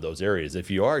problem in one of those areas.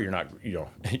 If you are, you're not.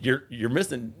 You're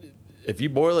missing. If you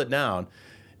boil it down,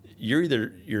 you're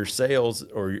either your sales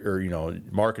or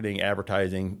marketing,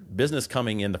 advertising, business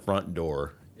coming in the front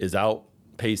door is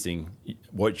outpacing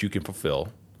what you can fulfill.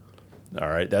 All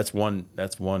right, that's one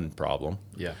problem.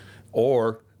 Yeah.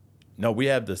 Or no, we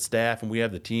have the staff and we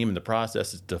have the team and the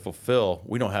processes to fulfill.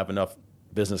 We don't have enough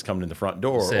business coming in the front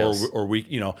door, or we,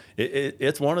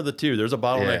 it's one of the two. There's a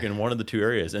bottleneck in one of the two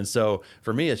areas. And so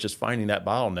for me, it's just finding that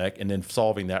bottleneck and then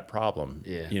solving that problem.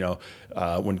 Yeah.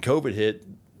 When COVID hit,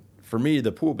 for me,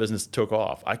 the pool business took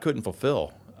off. I couldn't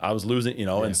fulfill. I was losing,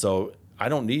 and so I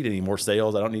don't need any more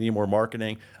sales. I don't need any more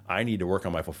marketing. I need to work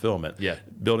on my fulfillment. Yeah.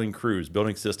 Building crews,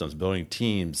 building systems, building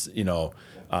teams,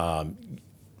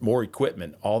 more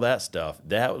equipment, all that stuff.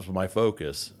 That was my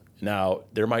focus. Now,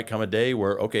 there might come a day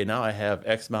where, okay, now I have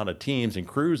X amount of teams and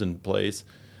crews in place.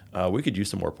 We could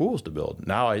use some more pools to build.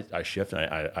 Now I shift, and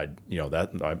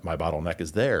my bottleneck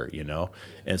is there,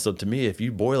 And so to me, if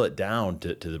you boil it down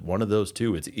to one of those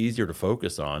two, it's easier to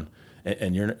focus on.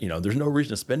 And there's no reason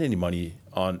to spend any money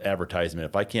on advertisement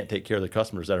if I can't take care of the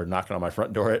customers that are knocking on my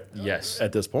front door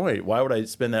at this point. Why would I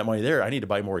spend that money there? I need to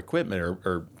buy more equipment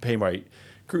or pay my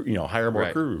crew, hire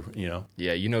more crew,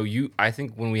 Yeah, I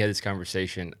think when we had this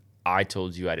conversation, I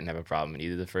told you I didn't have a problem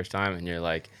either the first time, and you're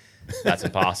like, that's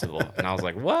impossible. And I was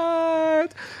like,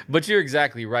 what? But you're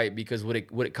exactly right, because what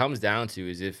it comes down to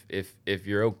is if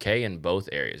you're okay in both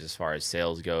areas as far as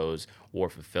sales goes or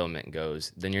fulfillment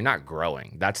goes, then you're not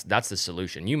growing. That's the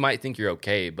solution. You might think you're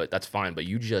okay, but that's fine, but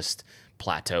you just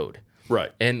plateaued.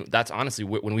 Right. And that's honestly,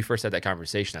 when we first had that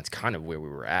conversation, that's kind of where we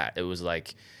were at. It was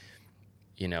like,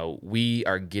 we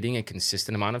are getting a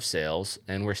consistent amount of sales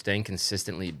and we're staying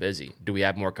consistently busy. Do we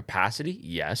have more capacity?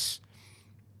 Yes.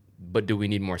 But do we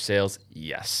need more sales?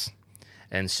 Yes.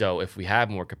 And so if we have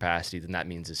more capacity, then that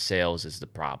means the sales is the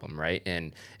problem, right?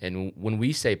 And when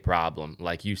we say problem,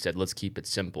 like you said, let's keep it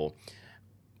simple.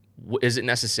 Is it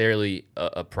necessarily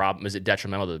a problem? Is it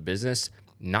detrimental to the business?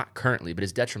 Not currently, but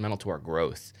it's detrimental to our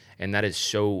growth, and that is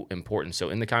so important. So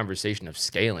in the conversation of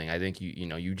scaling, I think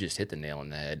you just hit the nail on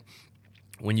the head.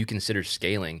 When you consider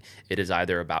scaling, it is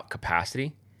either about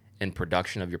capacity and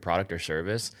production of your product or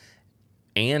service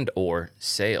and or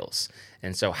sales.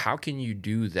 And so how can you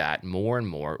do that more and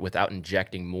more without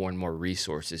injecting more and more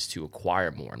resources to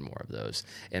acquire more and more of those?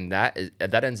 And that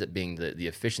ends up being the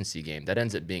efficiency game. That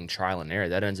ends up being trial and error.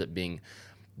 That ends up being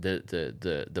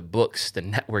the books, the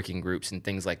networking groups and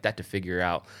things like that to figure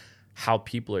out how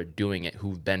people are doing it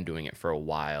who've been doing it for a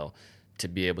while, to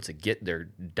be able to get their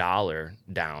dollar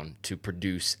down to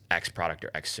produce X product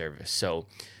or X service. So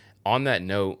on that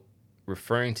note,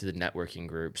 referring to the networking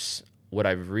groups, what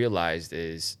I've realized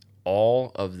is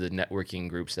all of the networking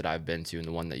groups that I've been to, and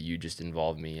the one that you just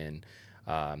involved me in,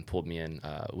 pulled me in,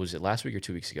 was it last week or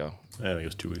 2 weeks ago? I think it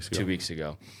was 2 weeks ago. 2 weeks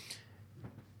ago.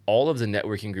 All of the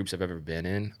networking groups I've ever been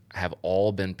in have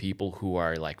all been people who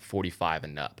are like 45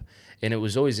 and up. And it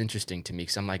was always interesting to me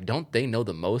because I'm like, don't they know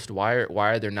the most? Why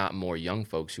are there not more young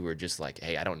folks who are just like,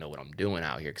 hey, I don't know what I'm doing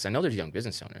out here? Because I know there's young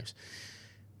business owners.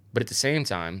 But at the same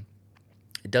time,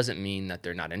 it doesn't mean that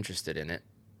they're not interested in it.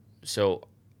 So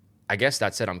I guess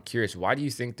that said, I'm curious, why do you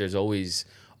think there's always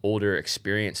older,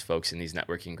 experienced folks in these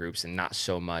networking groups and not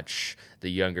so much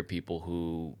the younger people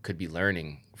who could be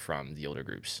learning from the older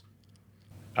groups?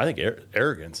 I think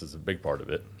arrogance is a big part of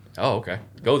it. Oh, okay.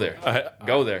 Go there.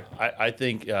 I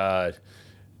think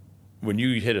when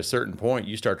you hit a certain point,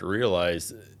 you start to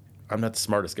realize I'm not the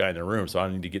smartest guy in the room, so I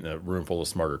need to get in a room full of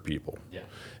smarter people.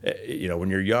 Yeah. When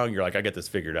you're young, you're like, I got this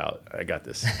figured out. I got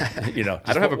this. I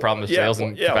don't have a problem with sales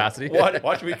and capacity.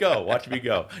 Watch me go. Watch me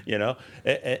go.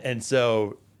 And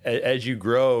so as you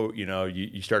grow,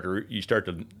 you start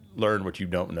to learn what you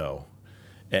don't know,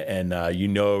 and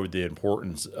the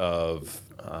importance of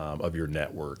your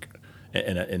network.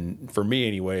 And for me,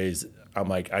 anyways, I'm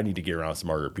like, I need to get around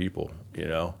smarter people,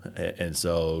 and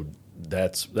so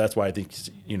that's why I think,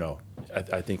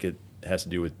 I think it has to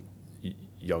do with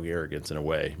young arrogance in a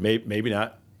way. Maybe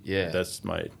not. Yeah.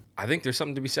 I think there's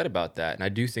something to be said about that. And I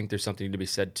do think there's something to be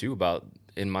said too about,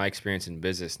 in my experience in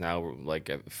business now,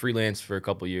 like freelance for a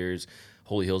couple of years,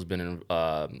 Holy Hill's been in,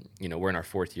 we're in our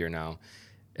 4th year now.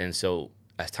 And so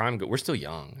as time goes, we're still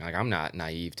young. Like, I'm not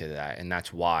naive to that. And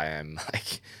that's why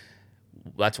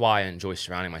I enjoy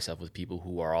surrounding myself with people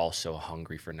who are also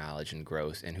hungry for knowledge and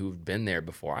growth and who've been there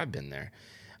before I've been there.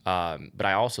 But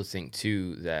I also think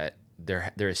too that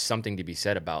there is something to be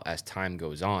said about, as time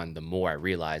goes on, the more I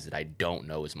realize that I don't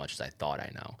know as much as I thought I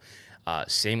know.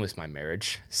 Same with my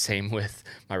marriage, same with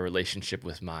my relationship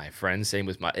with my friends, same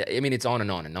with it's on and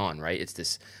on and on, right? It's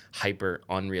this hyper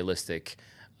unrealistic,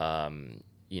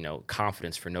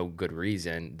 confidence for no good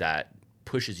reason that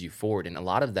pushes you forward. And a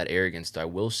lot of that arrogance, though, I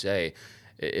will say,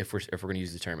 if we're going to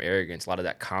use the term arrogance, a lot of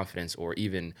that confidence or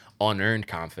even unearned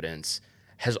confidence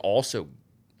has also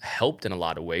helped in a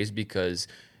lot of ways, because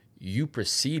you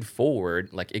proceed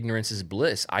forward like ignorance is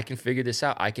bliss. I can figure this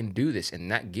out. I can do this.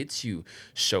 And that gets you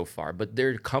so far. But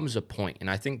there comes a point,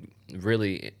 and I think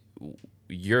really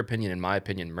your opinion and my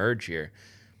opinion merge here.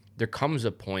 There comes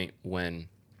a point when,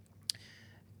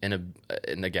 and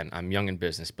again, I'm young in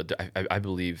business, but I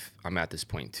believe I'm at this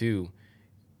point too.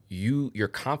 Your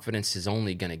confidence is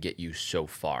only going to get you so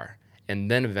far. And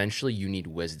then eventually you need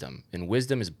wisdom. And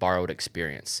wisdom is borrowed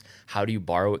experience. How do you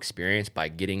borrow experience? By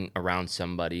getting around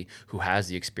somebody who has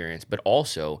the experience, but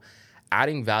also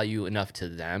adding value enough to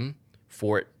them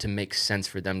for it to make sense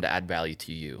for them to add value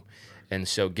to you. And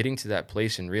so getting to that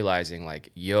place and realizing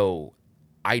like,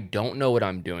 I don't know what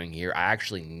I'm doing here. I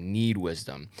actually need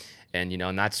wisdom. And,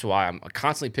 and that's why I'm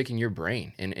constantly picking your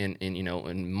brain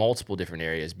in multiple different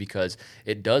areas, because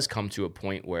it does come to a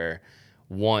point where,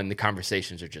 one, the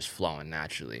conversations are just flowing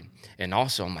naturally. And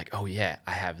also I'm like, oh yeah,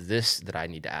 I have this that I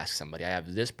need to ask somebody. I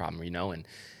have this problem, and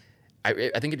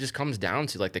I think it just comes down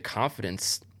to like the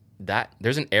confidence that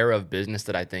there's an era of business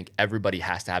that I think everybody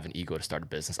has to have an ego to start a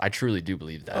business. I truly do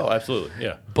believe that. Oh, absolutely.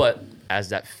 Yeah. But as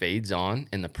that fades on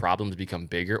and the problems become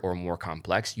bigger or more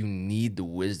complex, you need the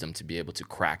wisdom to be able to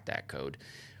crack that code.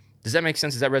 Does that make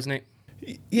sense? Does that resonate?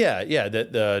 Yeah.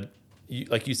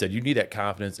 Like you said, you need that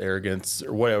confidence, arrogance,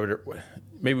 or whatever.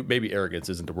 Maybe arrogance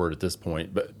isn't the word at this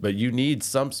point, but you need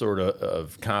some sort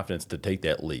of confidence to take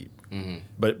that leap. Mm-hmm.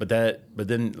 But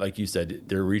then, like you said,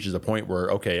 there reaches a point where,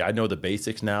 okay, I know the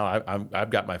basics now. I've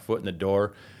got my foot in the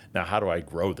door. Now, how do I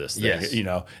grow this thing? Yes.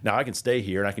 Now I can stay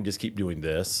here and I can just keep doing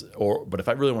this. But if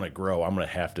I really want to grow, I'm going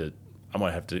to have to I'm going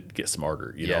to have to get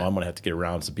smarter. You know, I'm going to have to get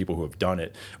around some people who have done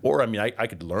it. Or, I mean, I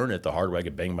could learn it the hard way. I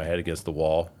could bang my head against the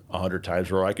wall 100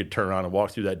 times, or I could turn around and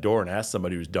walk through that door and ask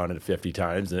somebody who's done it 50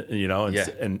 times,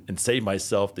 and save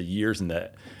myself the years and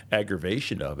the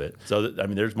aggravation of it. So, I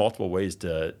mean, there's multiple ways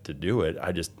to do it.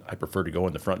 I prefer to go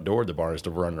in the front door of the barn instead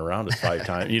of running around it 5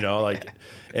 times,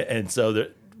 and so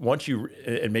once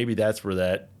and maybe that's where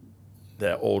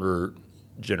that older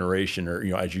generation,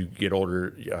 or, as you get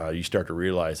older, you start to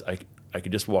realize I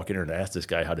could just walk in here and ask this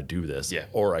guy how to do this,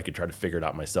 or I could try to figure it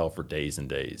out myself for days and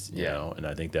days, you know. And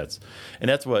I think that's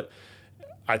what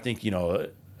I think,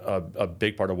 a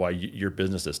big part of why your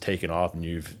business has taken off and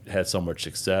you've had so much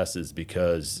success is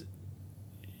because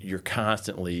you're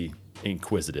constantly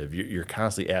inquisitive. You're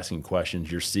constantly asking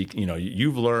questions. You're seeking,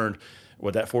 you've learned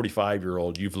what that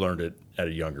 45-year-old, you've learned it at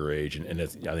a younger age, and I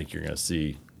think you're going to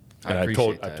see. And I've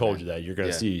told you that you're going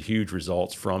to see huge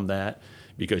results from that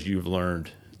because you've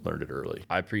learned it early.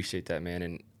 I appreciate that, man.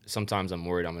 And sometimes I'm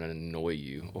worried I'm going to annoy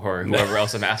you or whoever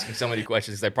else I'm asking so many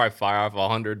questions. They probably fire off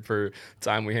 100 per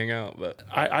time we hang out. But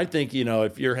I think,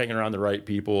 if you're hanging around the right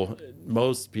people,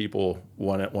 most people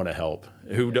want to help.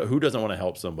 Who doesn't want to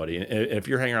help somebody? And if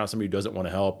you're hanging around somebody who doesn't want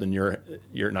to help, then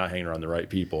you're not hanging around the right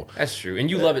people. That's true. And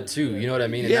you love it too. You know what I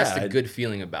mean? And that's the good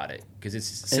feeling about it because it's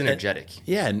synergetic.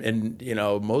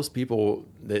 And most people,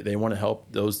 they want to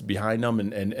help those behind them.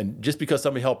 And just because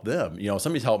somebody helped them,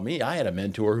 somebody's helped me. I had a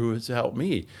mentor who has helped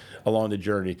me along the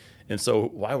journey. And so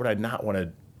why would I not want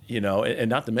to, and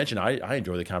not to mention, I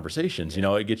enjoy the conversations.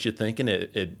 It gets you thinking.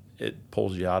 It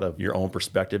pulls you out of your own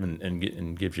perspective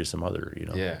and gives you some other.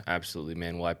 Yeah, absolutely,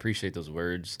 man. Well, I appreciate those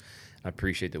words. I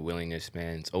appreciate the willingness,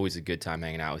 man. It's always a good time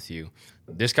hanging out with you.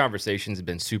 This conversation has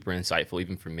been super insightful,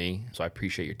 even for me. So I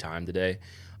appreciate your time today.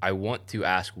 I want to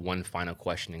ask one final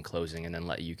question in closing, and then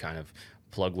let you kind of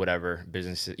plug whatever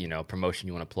business, promotion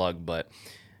you want to plug. But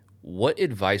what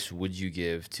advice would you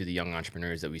give to the young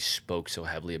entrepreneurs that we spoke so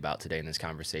heavily about today in this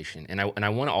conversation? And I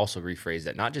want to also rephrase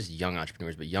that, not just young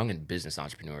entrepreneurs, but young and business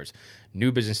entrepreneurs.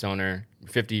 New business owner,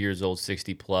 50 years old,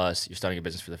 60 plus, you're starting a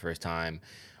business for the first time,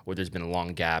 or there's been a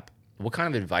long gap. What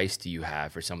kind of advice do you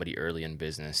have for somebody early in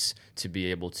business to be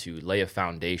able to lay a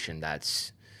foundation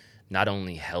that's not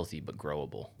only healthy but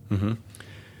growable? Mm-hmm.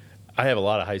 I have a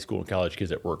lot of high school and college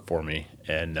kids that work for me,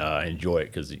 and I enjoy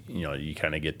it because, you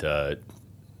kind of get to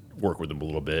work with them a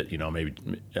little bit. Maybe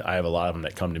I have a lot of them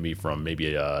that come to me from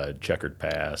maybe a checkered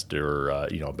past or,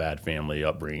 bad family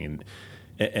upbringing.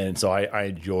 And so I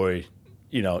enjoy,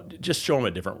 just show them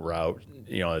a different route,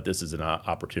 that this is an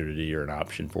opportunity or an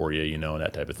option for you, and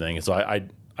that type of thing. And so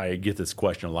I get this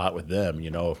question a lot with them,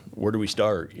 where do we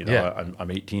start?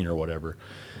 I'm 18 or whatever.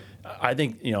 I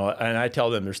think, and I tell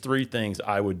them there's 3 things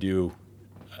I would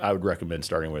recommend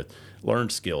starting with. Learn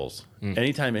skills.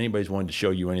 Anytime anybody's wanting to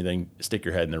show you anything, stick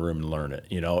your head in the room and learn it.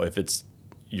 If it's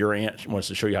your aunt wants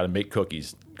to show you how to make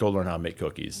cookies, go learn how to make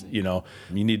cookies. You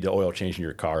need the oil change in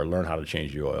your car, learn how to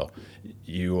change the oil.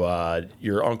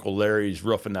 Your Uncle Larry's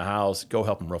roofing the house, go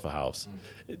help him roof a house.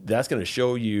 That's going to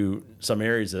show you some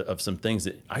areas of some things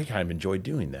that I kind of enjoy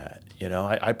doing that.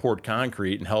 I poured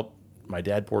concrete and helped my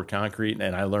dad pour concrete,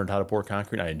 and I learned how to pour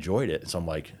concrete, and I enjoyed it. So I'm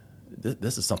like,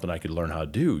 this is something I could learn how to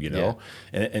do,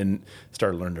 and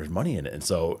started learning there's money in it. And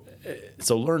so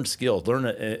learn skills, learn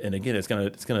it. And again, it's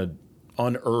gonna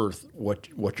unearth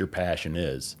what your passion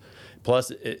is.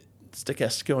 Plus, stick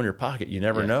that skill in your pocket. You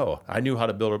never know. I knew how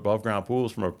to build above ground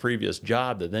pools from a previous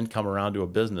job that then come around to a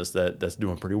business that's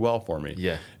doing pretty well for me.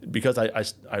 Yeah. Because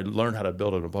I learned how to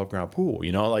build an above ground pool.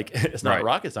 It's not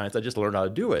rocket science. I just learned how to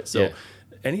do it. So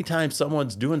anytime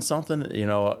someone's doing something,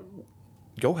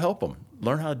 go help them.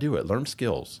 Learn how to do it. Learn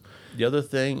skills. The other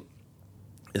thing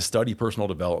is study personal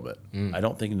development. I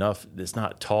don't think enough. It's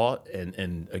not taught.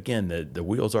 And again, the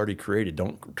wheel's already created.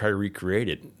 Don't try to recreate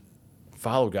it.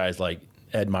 Follow guys like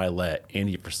Ed Milet,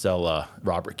 Andy Frisella,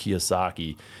 Robert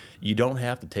Kiyosaki. You don't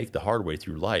have to take the hard way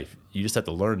through life. You just have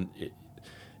to learn.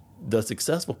 The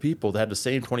successful people that have the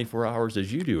same 24 hours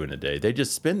as you do in a day, they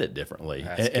just spend it differently.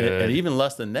 And even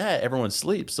less than that, everyone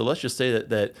sleeps. So let's just say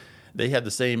that they have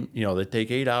the same, they take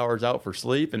 8 hours out for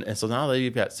sleep. And so now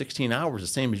they've got 16 hours, the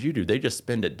same as you do. They just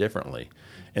spend it differently.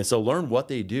 And so learn what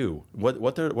they do.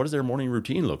 What does their morning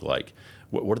routine look like?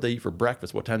 What do they eat for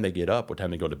breakfast? What time they get up? What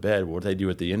time they go to bed? What do they do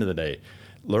at the end of the day?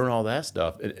 Learn all that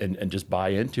stuff and just buy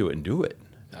into it and do it.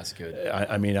 That's good.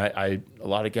 I mean, a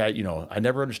lot of guys, I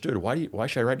never understood why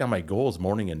should I write down my goals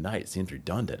morning and night? It seems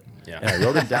redundant. Yeah. And I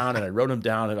wrote them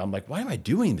down and I'm like, why am I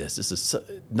doing this?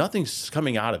 Nothing's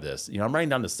coming out of this. I'm writing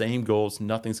down the same goals.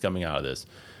 Nothing's coming out of this.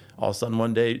 All of a sudden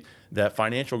one day, that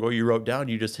financial goal you wrote down,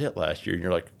 you just hit last year and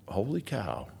you're like, holy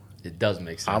cow. It does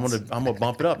make sense. I'm gonna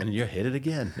bump it up, and you hit it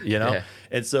again. You know, Yeah.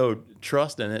 and so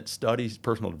trust in it. Study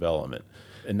personal development,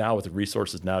 and now with the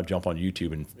resources, now jump on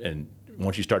YouTube and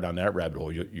once you start down that rabbit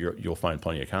hole, you'll find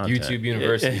plenty of content. YouTube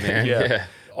University, man. Yeah.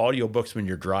 Audiobooks when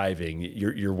you're driving,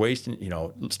 you're wasting.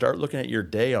 Start looking at your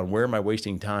day on where am I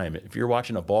wasting time. If you're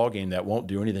watching a ball game that won't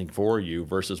do anything for you,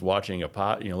 versus watching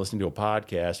listening to a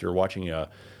podcast or watching a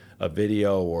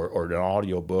video or an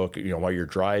audio book, while you're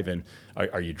driving.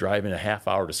 Are you driving a half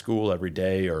hour to school every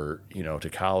day, or to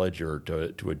college, or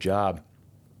to a job?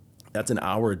 That's an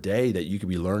hour a day that you could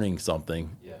be learning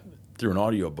something. Yeah. Through an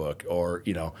audiobook, or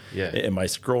am I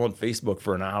scrolling Facebook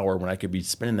for an hour when I could be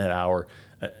spending that hour?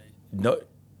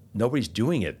 Nobody's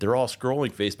doing it. They're all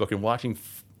scrolling Facebook and watching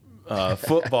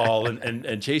football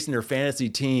and chasing their fantasy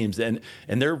teams, and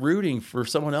they're rooting for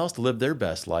someone else to live their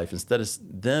best life instead of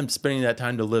them spending that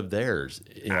time to live theirs.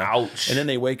 Ouch. And then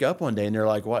they wake up one day and they're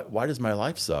like, why does my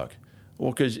life suck? Well,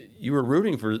 because you were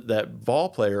rooting for that ball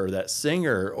player or that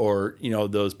singer or,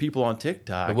 those people on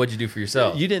TikTok. But what'd you do for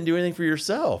yourself? You didn't do anything for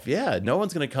yourself. Yeah. No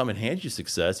one's going to come and hand you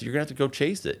success. You're going to have to go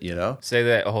chase it, Say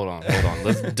that. Hold on.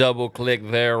 Let's double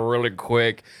click there really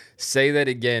quick. Say that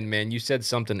again, man. You said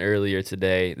something earlier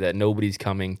today that nobody's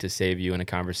coming to save you in a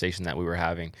conversation that we were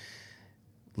having.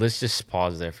 Let's just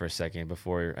pause there for a second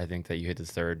before I think that you hit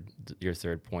your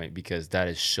third point, because that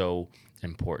is so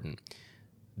important.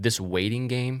 This waiting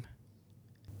game,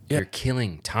 you're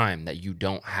killing time that you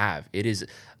don't have. It is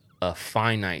a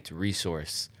finite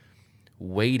resource.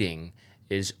 Waiting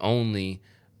is only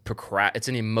it's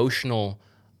an emotional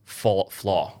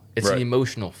flaw. It's an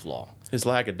emotional flaw. It's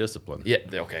lack of discipline. Yeah.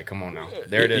 Okay. Come on now.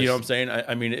 There it is. You know what I'm saying?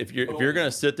 I mean, if you're going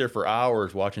to sit there for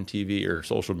hours watching TV or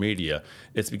social media,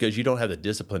 it's because you don't have the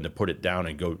discipline to put it down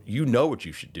and go. You know what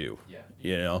you should do.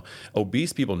 Yeah.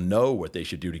 Obese people know what they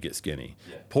should do to get skinny.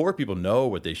 Yeah. Poor people know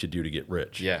what they should do to get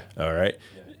rich. Yeah. All right.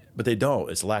 Yeah. But they don't.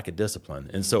 It's lack of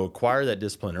discipline. And so acquire that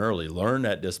discipline early. Learn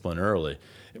that discipline early.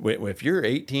 If you're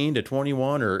 18 to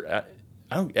 21 or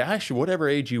actually whatever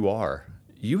age you are,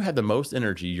 you have the most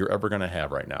energy you're ever going to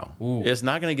have right now. Ooh. It's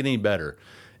not going to get any better.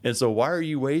 And so why are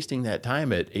you wasting that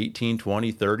time at 18,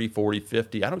 20, 30, 40,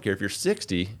 50? I don't care if you're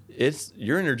 60.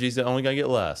 Your energy is only going to get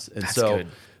less. And That's so good.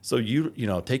 So you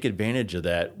take advantage of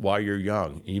that while you're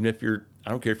young. Even if I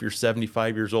don't care if you're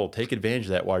 75 years old, take advantage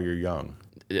of that while you're young.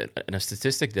 And a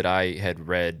statistic that I had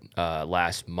read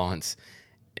last month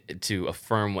to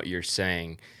affirm what you're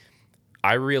saying,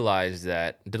 I realized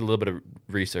did a little bit of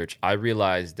research. I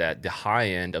realized that the high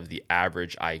end of the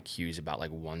average IQ is about like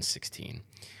 116.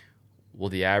 Well,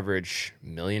 the average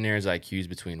millionaire's IQ is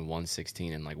between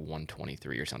 116 and like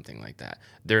 123 or something like that.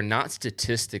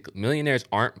 Millionaires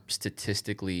aren't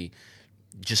statistically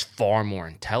just far more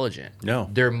intelligent. No.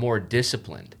 They're more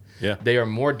disciplined. Yeah. They are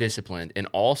more disciplined, and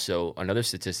also another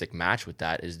statistic matched with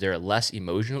that is they're less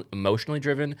emotionally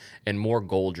driven and more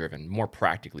goal driven, more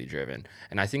practically driven.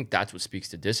 And I think that's what speaks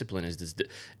to discipline is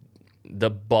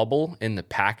the bubble in the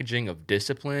packaging of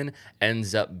discipline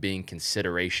ends up being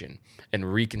consideration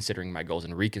and reconsidering my goals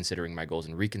and reconsidering my goals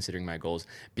and reconsidering my goals,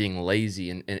 being lazy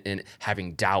and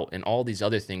having doubt and all these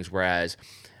other things, whereas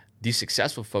these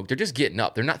successful folk, they're just getting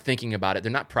up. They're not thinking about it.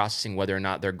 They're not processing whether or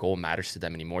not their goal matters to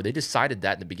them anymore. They decided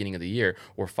that in the beginning of the year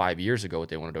or 5 years ago what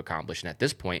they wanted to accomplish. And at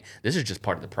this point, this is just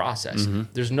part of the process.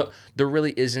 Mm-hmm. There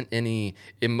really isn't any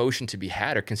emotion to be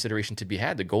had or consideration to be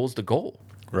had. The goal is the goal.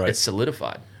 Right. It's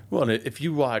solidified. Well, and if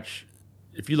you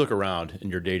look around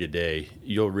in your day-to-day,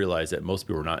 you'll realize that most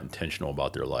people are not intentional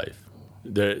about their life.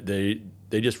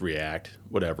 They just react,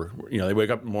 whatever. They wake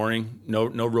up in the morning, no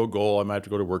real goal. I might have to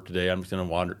go to work today. I'm just going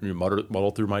to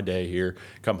muddle through my day here,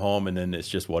 come home, and then it's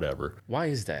just whatever. Why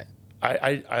is that?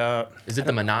 Is it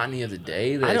the monotony of the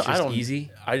day that it's just easy?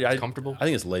 It's comfortable? I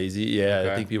think it's lazy. Yeah,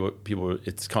 okay. I think people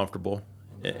it's comfortable.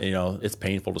 It's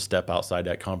painful to step outside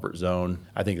that comfort zone.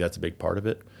 I think that's a big part of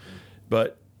it.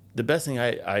 But the best thing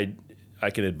I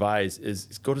can advise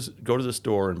is go to the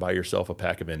store and buy yourself a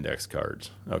pack of index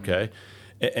cards. Okay,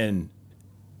 and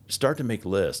start to make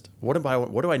lists. What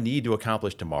do I need to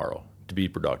accomplish tomorrow to be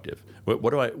productive?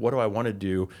 What do I want to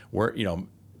do?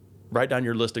 Write down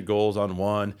your list of goals on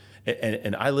one.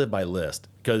 And I live by list,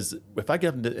 because if I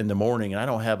get up in the morning and I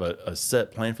don't have a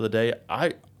set plan for the day,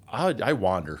 I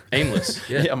wander. Aimless.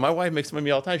 Yeah. My wife makes fun of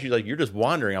me all the time. She's like, "You're just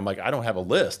wandering." I'm like, "I don't have a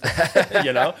list."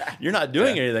 You're not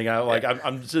doing anything.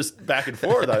 I'm just back and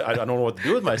forth. I don't know what to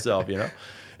do with myself.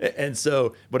 And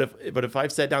so, but if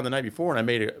I've sat down the night before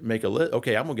and I make a list,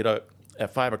 okay, I'm gonna get up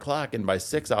at 5:00, and by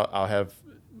 6 I'll have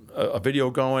a video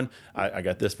going. I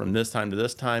got this from this time to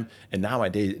this time, and now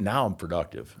I'm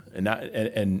productive.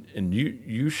 And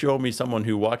you show me someone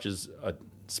who watches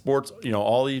sports,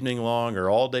 all evening long or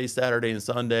all day Saturday and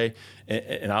Sunday,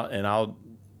 and I'll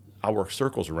work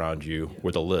circles around you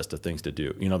with a list of things to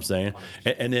do. You know what I'm saying?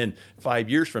 And then 5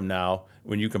 years from now,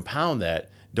 when you compound that,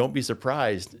 don't be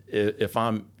surprised if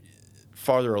I'm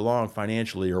farther along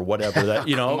financially or whatever that,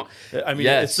 I mean,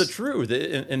 Yes. it's the truth.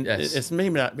 And Yes. it's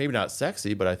maybe not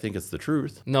sexy, but I think it's the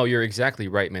truth. No, you're exactly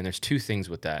right, man. There's two things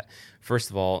with that. First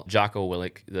of all, Jocko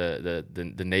Willink,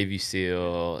 the Navy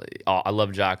SEAL. I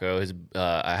love Jocko.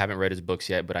 I haven't read his books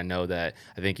yet, but I know that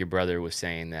I think your brother was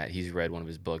saying that he's read one of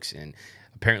his books, and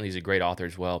apparently he's a great author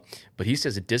as well. But he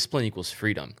says that discipline equals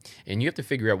freedom, and you have to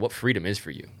figure out what freedom is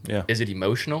for you. Yeah. Is it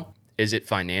emotional? Is it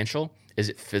financial? Is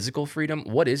it physical freedom?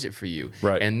 What is it for you?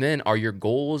 Right. And then are your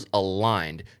goals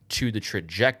aligned to the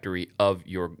trajectory of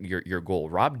your goal?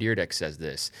 Rob Dyrdek says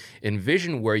this: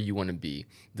 envision where you want to be,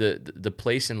 the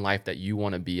place in life that you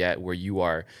want to be at, where you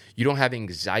don't have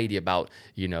anxiety about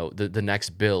the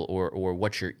next bill or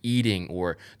what you're eating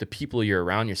or the people you're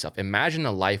around yourself. Imagine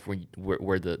a life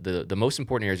where the most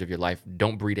important areas of your life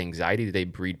don't breed anxiety, they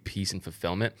breed peace and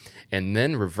fulfillment, and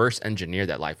then reverse engineer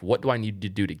that life. What do I need to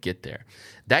do to get there?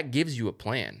 That gives you a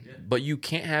plan. Yeah. But you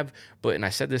can't have, and I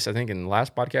said this, I think, in the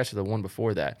last podcast or the one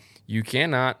before that, you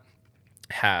cannot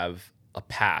have a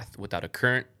path without a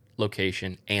current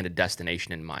location and a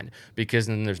destination in mind, because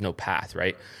then there's no path,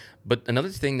 right? But another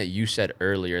thing that you said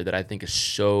earlier that I think is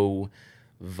so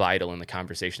vital in the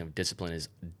conversation of discipline is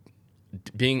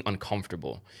being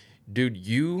uncomfortable. Dude,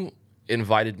 you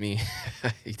invited me,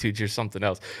 dude, you're something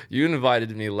else. You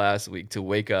invited me last week to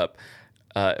wake up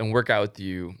and work out with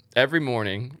you every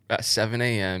morning at 7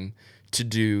 a.m. to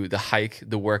do the hike,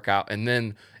 the workout, and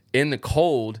then in the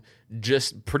cold,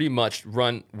 just pretty much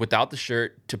run without the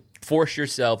shirt to force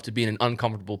yourself to be in an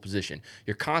uncomfortable position.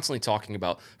 You're constantly talking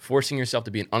about forcing yourself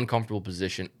to be in an uncomfortable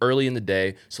position early in the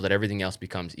day so that everything else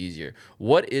becomes easier.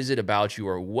 What is it about you,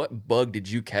 or what bug did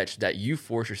you catch that you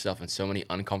force yourself in so many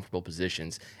uncomfortable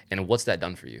positions, and what's that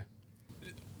done for you?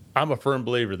 I'm a firm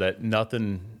believer that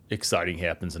nothing exciting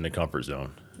happens in the comfort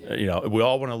zone. We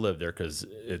all want to live there because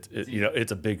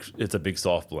it's a big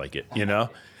soft blanket,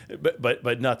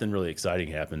 but nothing really exciting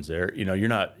happens there. You're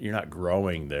not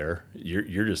growing there.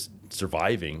 You're just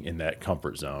surviving in that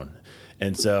comfort zone.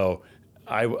 And so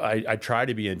I try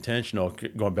to be intentional,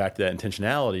 going back to that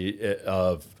intentionality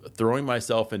of throwing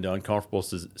myself into uncomfortable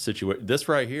situations. This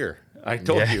right here, I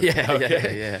told you.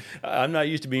 Yeah. I'm not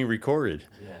used to being recorded.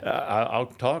 I'll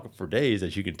talk for days,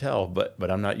 as you can tell, but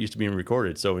I'm not used to being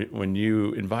recorded. So when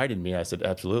you invited me, I said,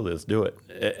 absolutely, let's do it.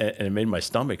 And it made my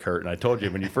stomach hurt. And I told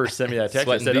you, when you first sent me that text,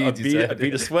 I said, I'd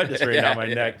beat a sweat just right down my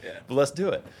neck. But let's do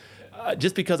it.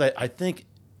 Just because I think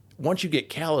once you get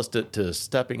callous to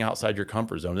stepping outside your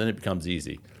comfort zone, then it becomes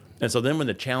easy. And so then when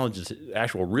the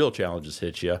actual real challenges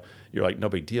hit you, you're like, no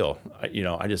big deal.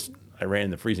 I ran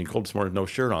in the freezing cold this morning, no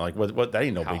shirt on. Like, what? That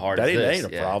ain't no big. That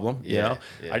ain't a problem. Yeah.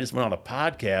 I just went on a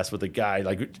podcast with a guy.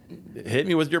 Like, hit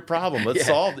me with your problem. Let's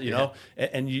solve it.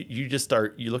 And you just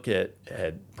start. You look at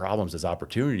problems as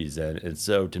opportunities. And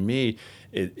so to me,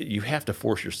 you have to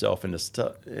force yourself into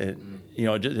stuff.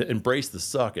 Just embrace the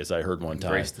suck, as I heard one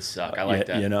time. Embrace the suck. I like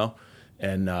that.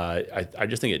 And I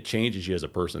just think it changes you as a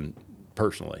person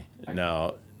personally.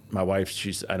 Now, my wife,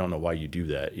 I don't know why you do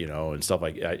that, and stuff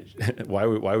like that. Why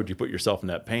would you put yourself in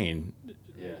that pain?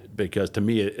 Yeah. Because to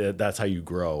me, that's how you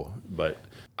grow. But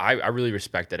I really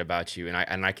respect that about you,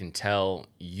 and I can tell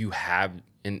you have.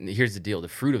 And here's the deal: the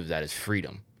fruit of that is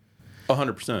freedom.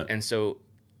 100%. And so,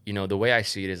 the way I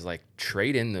see it is like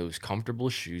trade in those comfortable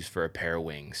shoes for a pair of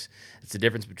wings. It's the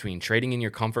difference between trading in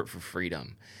your comfort for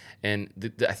freedom.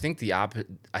 And I think the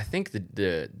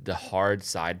hard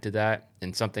side to that,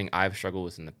 and something I've struggled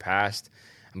with in the past,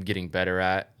 I'm getting better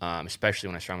at, especially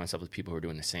when I surround myself with people who are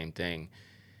doing the same thing.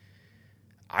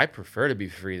 I prefer to be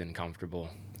free than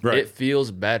comfortable. Right. It feels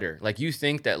better. Like, you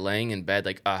think that laying in bed,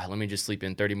 like, let me just sleep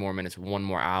in 30 more minutes, 1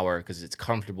 more hour, because it's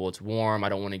comfortable, it's warm, I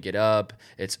don't want to get up,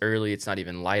 it's early, it's not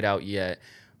even light out yet.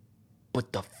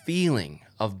 But the feeling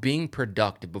of being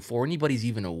productive before anybody's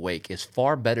even awake is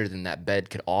far better than that bed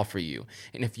could offer you.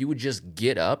 And if you would just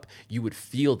get up, you would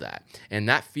feel that. And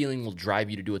that feeling will drive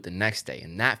you to do it the next day.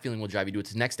 And that feeling will drive you to do it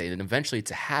the next day. And eventually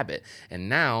it's a habit. And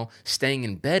now staying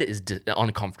in bed is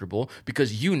uncomfortable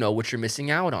because you know what you're missing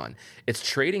out on. It's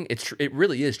trading. It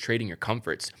really is trading your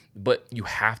comforts. But you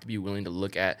have to be willing to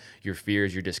look at your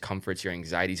fears, your discomforts, your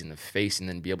anxieties in the face, and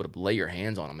then be able to lay your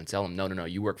hands on them and tell them, no,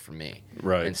 you work for me.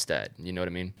 Right. Instead. You know what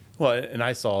I mean? Well, and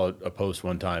I saw a post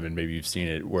one time, and maybe you've seen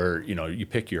it, where, you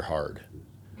pick your hard.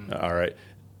 Mm-hmm. All right.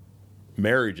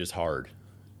 Marriage is hard.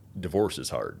 Divorce is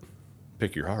hard.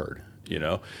 Pick your hard,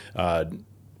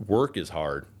 Work is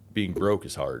hard. Being broke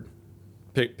is hard.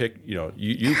 pick,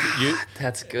 you.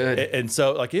 That's good. And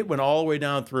so like it went all the way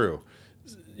down through,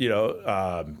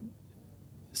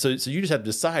 so you just have to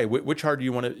decide which hard do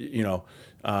you want to,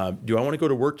 do I want to go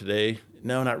to work today?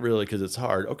 No, not really, because it's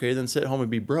hard. Okay, then sit home and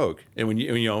be broke. And when you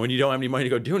don't have any money to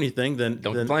go do anything, then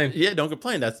don't complain. Yeah, don't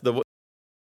complain. That's the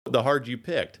hard you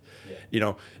picked.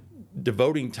 Yeah.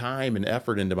 Devoting time and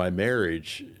effort into my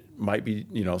marriage might be,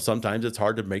 sometimes it's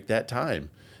hard to make that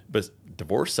time. But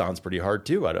divorce sounds pretty hard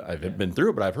too. I've been through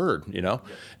it, but I've heard,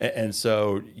 and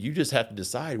so you just have to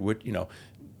decide what,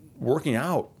 working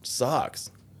out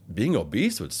sucks. Being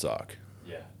obese would suck.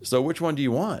 Yeah. So which one do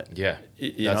you want? Yeah.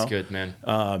 That's good, man.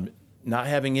 Not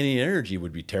having any energy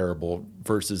would be terrible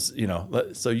versus,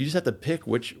 so you just have to pick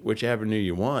which avenue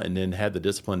you want and then have the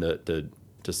discipline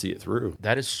to see it through.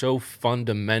 That is so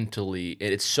fundamentally,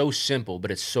 it's so simple, but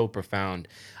it's so profound.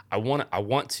 I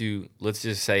want to, let's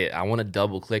just say it, I want to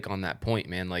double click on that point,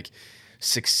 man. Like,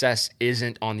 success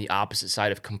isn't on the opposite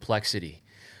side of complexity.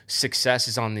 Success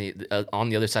is on the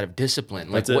other side of discipline.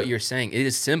 Like what you're saying, it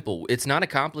is simple. It's not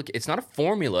it's not a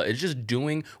formula. It's just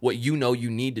doing what you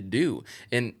need to do.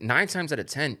 And 9 times out of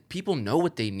 10, people know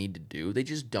what they need to do. They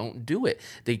just don't do it.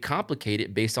 They complicate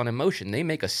it based on emotion. They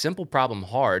make a simple problem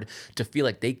hard to feel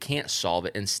like they can't solve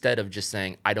it instead of just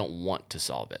saying, I don't want to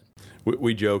solve it.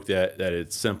 We joke that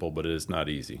it's simple, but it is not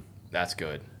easy. That's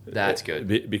good. That's good.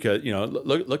 Because,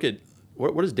 look at,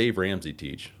 what does Dave Ramsey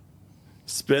teach?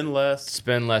 Spend less,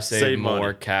 save more,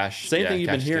 money. Cash. Same thing you've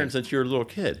been hearing since you were a little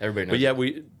kid. Everybody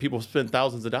knows. But people spend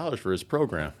thousands of dollars for his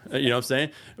program. You know what I'm saying?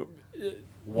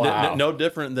 Wow. No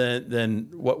different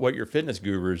than what your fitness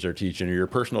gurus are teaching or your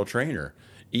personal trainer.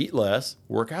 Eat less,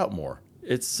 work out more.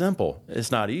 It's simple.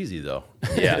 It's not easy though.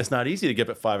 Yeah. It's not easy to get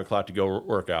up at 5:00 to go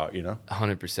work out.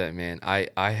 100%, man.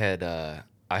 I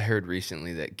heard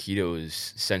recently that keto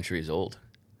is centuries old.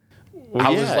 Well, I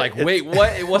was like, wait,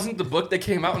 what? It wasn't the book that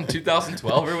came out in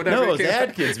 2012 or whatever? No, it was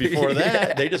Atkins before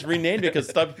that. They just renamed it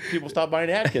because people stopped buying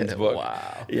Atkins' book.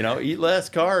 Wow. Eat less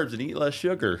carbs and eat less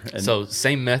sugar. And so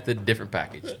same method, different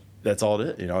package. That's all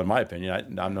it is. In my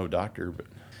opinion, I'm no doctor, but.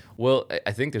 Well,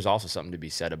 I think there's also something to be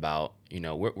said about,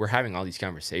 we're having all these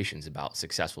conversations about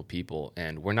successful people,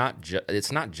 and we're not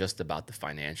it's not just about the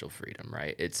financial freedom,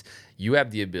 right? It's, you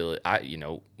have the ability,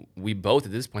 we both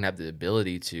at this point have the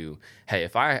ability to, hey,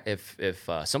 if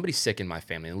somebody's sick in my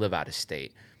family and live out of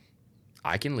state,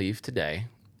 I can leave today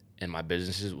and the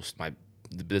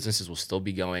businesses will still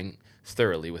be going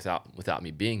thoroughly without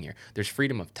me being here. There's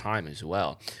freedom of time as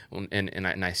well. And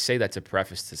I say that to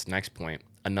preface this next point.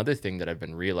 Another thing that I've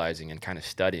been realizing and kind of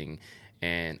studying,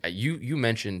 and you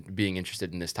mentioned being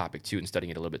interested in this topic too and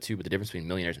studying it a little bit too, but the difference between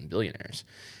millionaires and billionaires.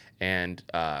 And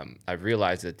I've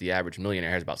realized that the average millionaire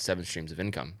has about 7 streams of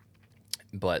income,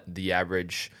 but the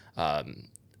average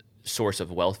source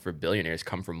of wealth for billionaires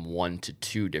come from 1 to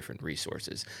 2 different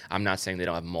resources. I'm not saying they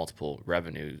don't have multiple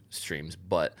revenue streams,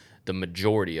 but the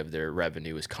majority of their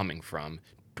revenue is coming from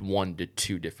 1 to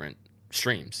 2 different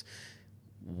streams.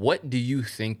 What do you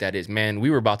think that is? Man,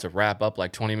 we were about to wrap up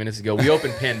like 20 minutes ago. We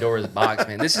opened Pandora's box,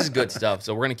 man. This is good stuff.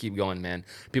 So we're going to keep going, man.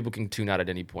 People can tune out at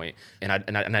any point. And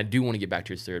I do want to get back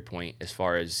to your third point as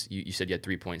far as you said you had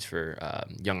 3 points for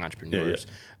young entrepreneurs.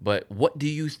 Yeah. But what do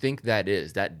you think that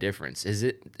is, that difference? Is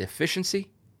it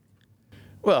efficiency?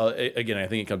 Well, again, I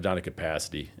think it comes down to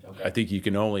capacity. Okay. I think you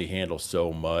can only handle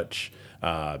so much.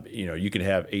 You can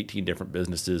have 18 different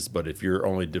businesses, but if you're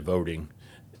only devoting,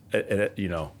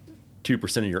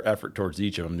 2% of your effort towards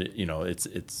each of them,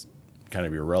 it's kind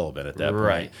of irrelevant at that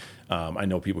right. point. I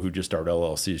know people who just start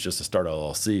LLCs just to start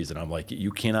LLCs, and I'm like,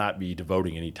 you cannot be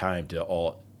devoting any time to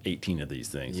all 18 of these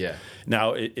things. Yeah.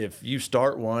 Now, if you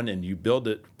start one and you build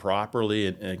it properly,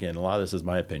 and again, a lot of this is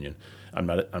my opinion. I'm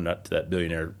not to that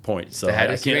billionaire point. So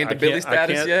you ain't the Billy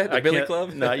status yet? The Billy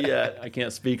Club? Not yet. I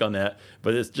can't speak on that.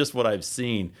 But it's just what I've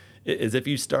seen. Is if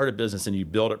you start a business and you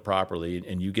build it properly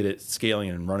and you get it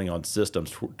scaling and running on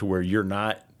systems to where you're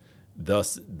not the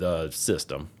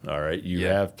system, all right? You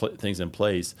have things in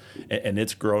place and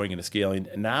it's growing and it's scaling.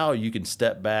 And now you can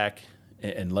step back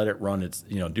and let it run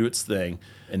do its thing.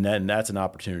 And then that's an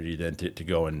opportunity then to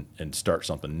go and start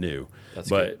something new.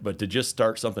 But to just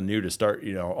start something new, to start,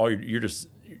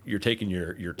 you're taking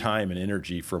your time and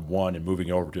energy from one and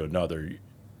moving over to another.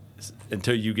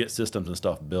 Until you get systems and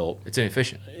stuff built, it's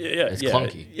inefficient. It's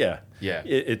clunky.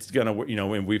 It's gonna,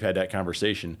 when we've had that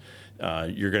conversation,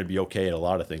 you're gonna be okay at a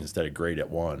lot of things instead of great at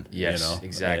one. Yes,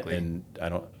 exactly. And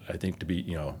I think to be,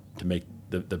 to make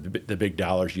the big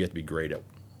dollars, you have to be great at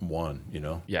one.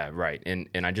 Yeah, right. And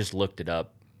I just looked it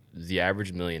up. The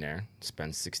average millionaire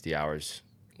spends 60 hours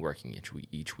working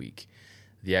each week.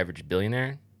 The average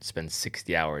billionaire spends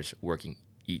 60 hours working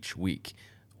each week.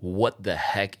 what the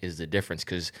heck is the difference?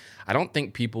 Because I don't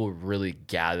think people really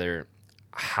gather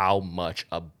how much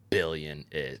a billion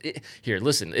is. Here,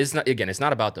 listen, it's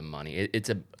not about the money.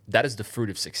 That is the fruit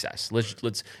of success.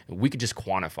 We could just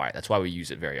quantify it. That's why we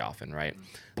use it very often, right?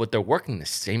 But they're working the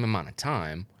same amount of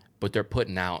time, but they're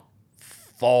putting out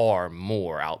far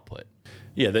more output.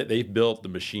 Yeah, they've built the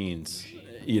machines,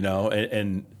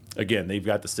 and again, they've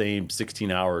got the same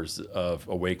 16 hours of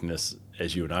awakeness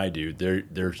as you and I do.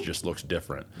 Theirs just looks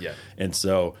different. Yeah. And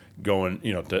so going,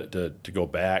 to go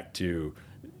back to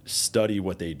study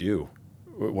what they do.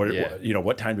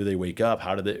 What time do they wake up?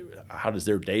 How does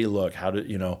their day look?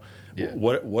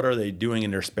 What are they doing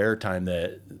in their spare time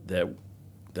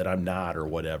that I'm not, or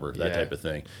whatever, that type of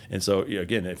thing. And so,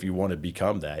 again, if you want to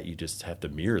become that, you just have to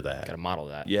mirror that. Got to model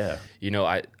that. Yeah.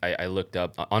 I looked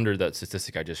up under the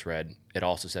statistic I just read. It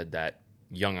also said that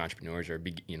young entrepreneurs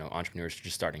entrepreneurs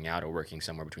just starting out are working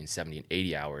somewhere between 70 and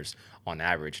 80 hours on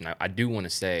average. And I do want to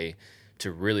say,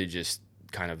 to really just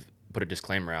kind of put a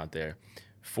disclaimer out there,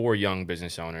 for young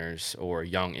business owners or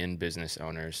young in business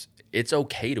owners, it's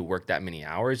okay to work that many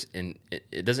hours, and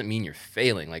it doesn't mean you're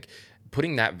failing. Like,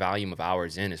 putting that volume of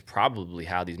hours in is probably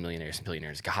how these millionaires and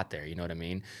billionaires got there. You know what I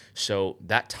mean? So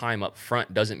that time up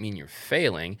front doesn't mean you're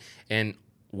failing. And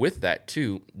with that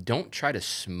too, don't try to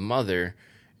smother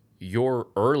your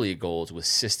early goals with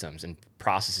systems and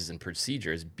processes and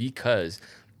procedures, because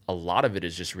a lot of it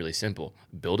is just really simple.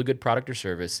 Build a good product or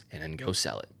service and then go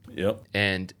sell it. Yep.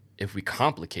 And if we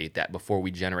complicate that before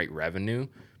we generate revenue,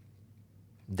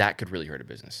 that could really hurt a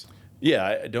business.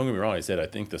 Yeah, don't get me wrong. I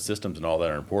think the systems and all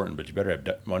that are important, but you better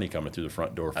have money coming through the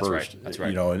front door first. That's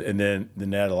right. And then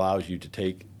that allows you to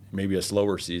take maybe a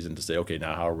slower season to say, okay,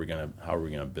 now how are we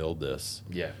gonna build this?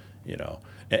 Yeah.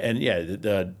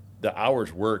 The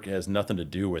hours work has nothing to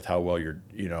do with how well you're,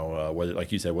 whether,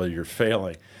 like you said, whether you're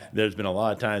failing. There's been a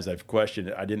lot of times I've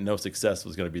questioned, I didn't know success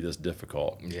was going to be this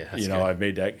difficult. Yeah, I've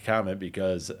made that comment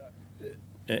because,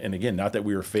 and again, not that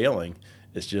we were failing,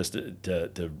 it's just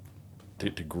to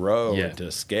grow and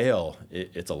to scale.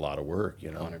 It's a lot of work,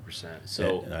 100%.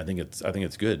 So, and I think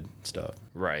it's good stuff.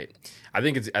 Right. I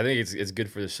think it's good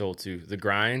for the soul too. The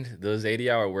grind, those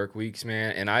 80-hour work weeks,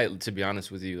 man. And to be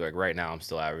honest with you, like right now, I'm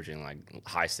still averaging like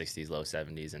high 60s, low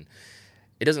 70s, and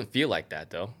it doesn't feel like that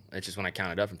though. It's just when I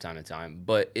count it up from time to time.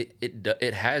 But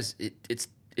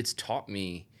it's taught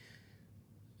me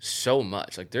so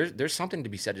much. Like there's something to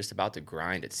be said just about the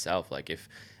grind itself. Like if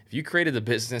you created the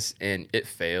business and it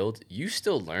failed, you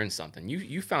still learned something.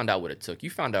 You found out what it took. You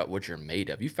found out what you're made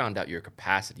of. You found out your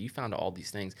capacity. You found out all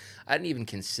these things. I didn't even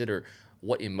consider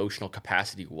what emotional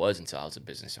capacity was until I was a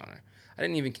business owner. I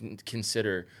didn't even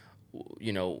consider,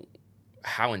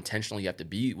 how intentional you have to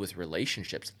be with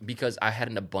relationships, because I had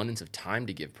an abundance of time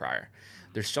to give prior.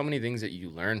 There's so many things that you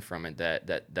learn from it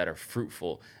that are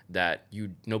fruitful that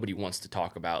nobody wants to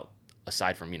talk about,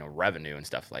 aside from revenue and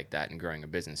stuff like that and growing a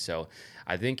business. So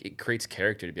I think it creates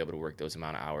character to be able to work those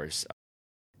amount of hours.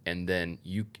 And then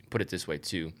you put it this way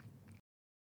too.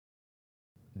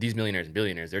 These millionaires and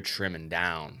billionaires, they're trimming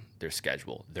down their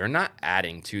schedule. They're not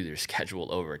adding to their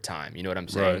schedule over time. You know what I'm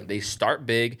saying? Right. They start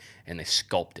big and they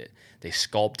sculpt it. They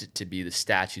sculpt it to be the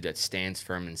statue that stands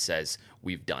firm and says,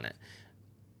 we've done it.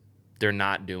 They're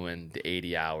not doing the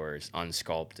 80 hours,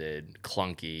 unsculpted,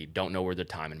 clunky, don't know where their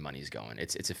time and money's going.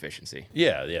 It's efficiency.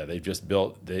 Yeah. They've just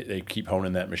built, they keep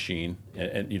honing that machine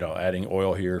and adding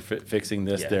oil here, fixing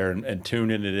this there and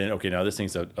tuning it in. Okay, now this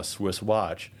thing's a Swiss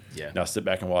watch. Yeah. Now sit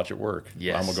back and watch it work.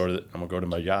 Yes. I'm gonna go to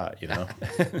my yacht. You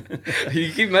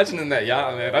keep mentioning that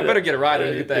yacht, man. I better get a ride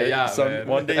and get that yacht, man.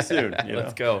 One day soon.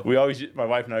 Let's go. My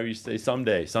wife and I used to say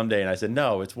someday, and I said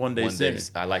no, it's one day soon.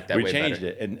 I like that. We way changed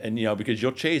better. it, and because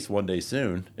you'll chase one day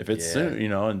soon. If it's soon,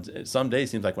 and someday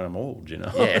seems like when I'm old.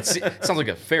 Yeah, it sounds like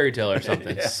a fairy tale or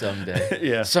something.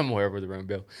 Someday, somewhere over the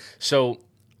rainbow. So,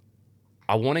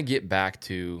 I want to get back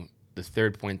to the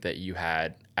third point that you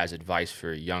had as advice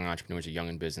for young entrepreneurs or young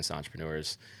and business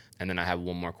entrepreneurs. And then I have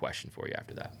one more question for you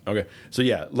after that. Okay. So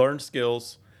learn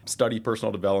skills, study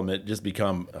personal development, just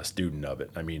become a student of it.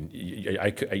 I mean,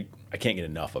 I can't get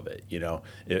enough of it.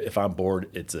 If I'm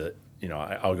bored,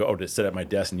 I'll go to sit at my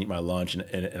desk and eat my lunch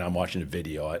and I'm watching a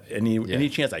video. Any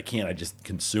chance I can, I just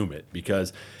consume it,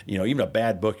 because, even a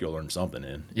bad book, you'll learn something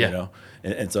in,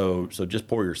 and so just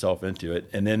pour yourself into it.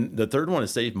 And then the third one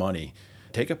is save money.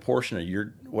 Take a portion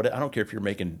of I don't care if you're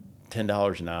making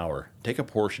 $10 an hour, take a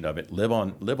portion of it, live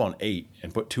on 8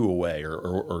 and put 2 away,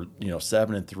 or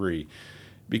 7 and 3,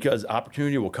 because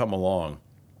opportunity will come along,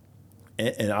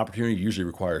 and opportunity usually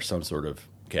requires some sort of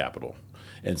capital.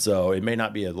 And so it may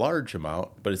not be a large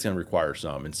amount, but it's going to require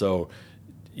some. And so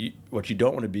what you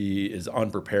don't want to be is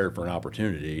unprepared for an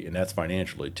opportunity, and that's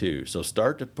financially too. So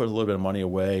start to put a little bit of money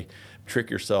away, trick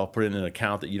yourself, put it in an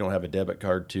account that you don't have a debit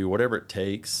card to, whatever it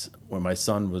takes. When my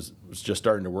son was just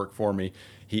starting to work for me,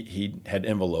 he had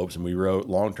envelopes, and we wrote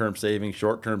long-term savings,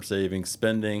 short-term savings,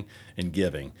 spending, and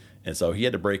giving. And so he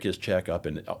had to break his check up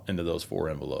into those 4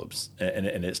 envelopes. And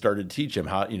it started to teach him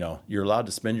how, you're allowed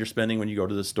to spend your spending when you go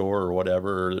to the store or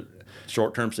whatever.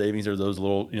 Short-term savings are those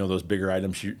little, those bigger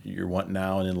items you're wanting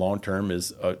now. And then long-term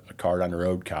is a card on the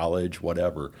road, college,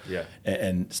 whatever. Yeah.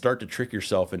 And start to trick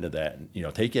yourself into that.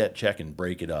 Take that check and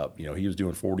break it up. He was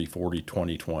doing 40-40,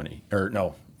 20-20. Or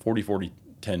no, 40-40,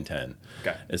 10-10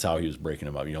 is how he was breaking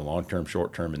them up. Long-term,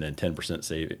 short-term, and then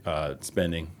 10%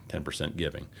 spending, 10%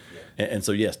 giving. Yeah. And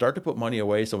so, start to put money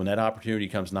away. So when that opportunity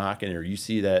comes knocking, or you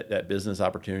see that business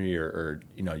opportunity, or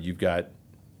you've got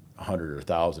 $100 or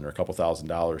 $1,000 or a couple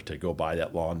 $1,000 to go buy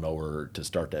that lawnmower to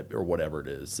start that, or whatever it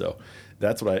is. So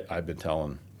that's what I've been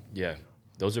telling. Yeah,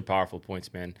 those are powerful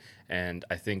points, man. And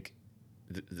I think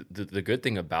the good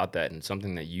thing about that, and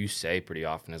something that you say pretty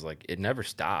often, is like, it never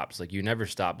stops. Like, you never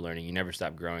stop learning, you never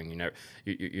stop growing,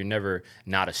 you're never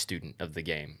not a student of the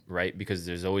game, right? Because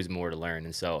there's always more to learn.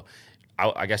 And so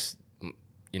I guess,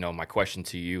 my question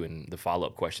to you, and the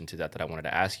follow-up question to that I wanted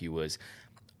to ask you, was,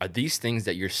 are these things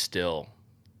that you're still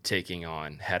taking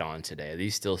on head on today? Are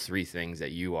these still 3 things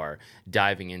that you are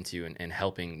diving into and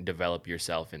helping develop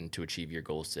yourself and to achieve your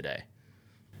goals today?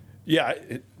 Yeah,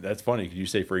 that's funny. You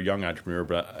say for a young entrepreneur,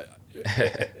 but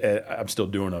I'm still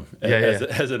doing them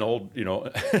as an old,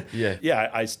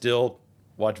 I still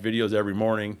watch videos every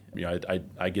morning.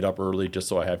 I get up early just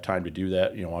so I have time to do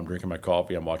that. I'm drinking my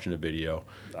coffee, I'm watching a video.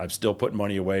 I'm still putting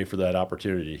money away for that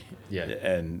opportunity. Yeah,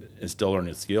 and still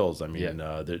learning skills. I mean,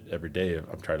 every day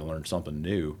I'm trying to learn something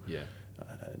new. Yeah.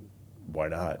 Why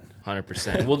not?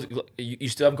 100%. Well, you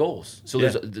still have goals, so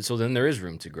then there is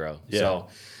room to grow. Yeah.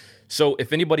 So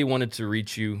if anybody wanted to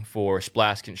reach you for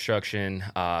splash construction,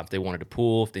 if they wanted a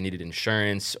pool, if they needed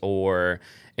insurance, or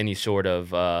any sort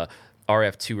of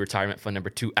RF2 retirement fund number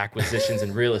 2 acquisitions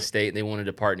in real estate, they wanted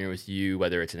to partner with you,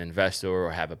 whether it's an investor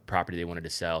or have a property they wanted to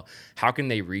sell, how can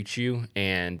they reach you?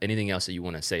 And anything else that you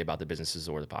want to say about the businesses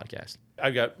or the podcast?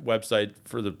 I've got website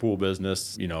for the pool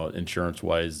business,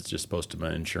 insurance-wise, it's just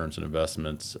Postema Insurance and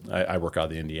Investments. I work out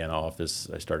of the Indiana office.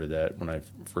 I started that when I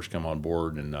first come on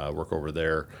board and work over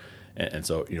there. And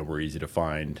so, we're easy to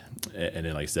find. And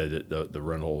then, like I said, the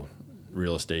rental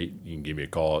real estate, you can give me a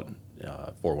call at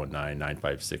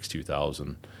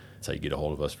 419-956-2000. That's how you get a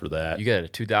hold of us for that. You got a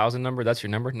 2000 number? That's your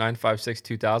number?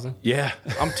 956-2000? Yeah.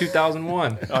 I'm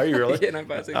 2001. Are you really? Yeah,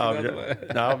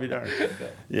 956-2000. No, I'll be darned.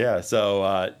 Yeah, so,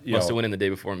 Must have went in the day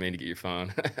before me to get your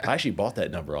phone. I actually bought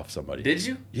that number off somebody. Did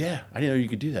you? Yeah, I didn't know you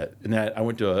could do that. And I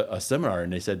went to a seminar,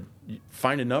 and they said,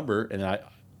 find a number,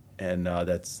 and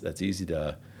that's easy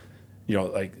to...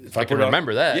 like if I can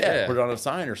remember that. Yeah, put it on a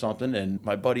sign or something. And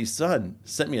my buddy's son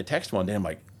sent me a text one day. I'm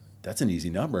like, that's an easy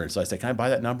number. And so I said, can I buy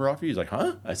that number off you? He's like,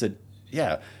 huh? I said,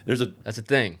 yeah. That's a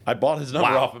thing. I bought his number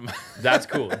off him. That's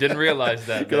cool. Didn't realize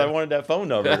that because I wanted that phone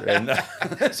number.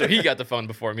 And so he got the phone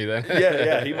before me then.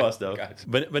 yeah, he must have. Gotcha.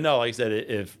 But no, like I said,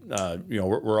 if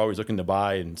we're always looking to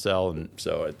buy and sell, and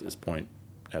so at this point.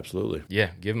 Absolutely. Yeah,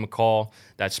 give them a call.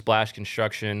 That's Splash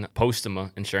Construction,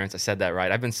 Postema Insurance. I said that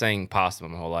right. I've been saying Postema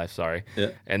my whole life, sorry. Yeah.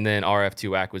 And then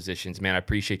RF2 Acquisitions. Man, I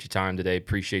appreciate your time today.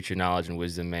 Appreciate your knowledge and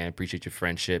wisdom, man. Appreciate your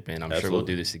friendship, and I'm sure we'll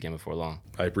do this again before long.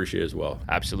 I appreciate it as well.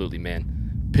 Absolutely,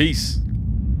 man. Peace.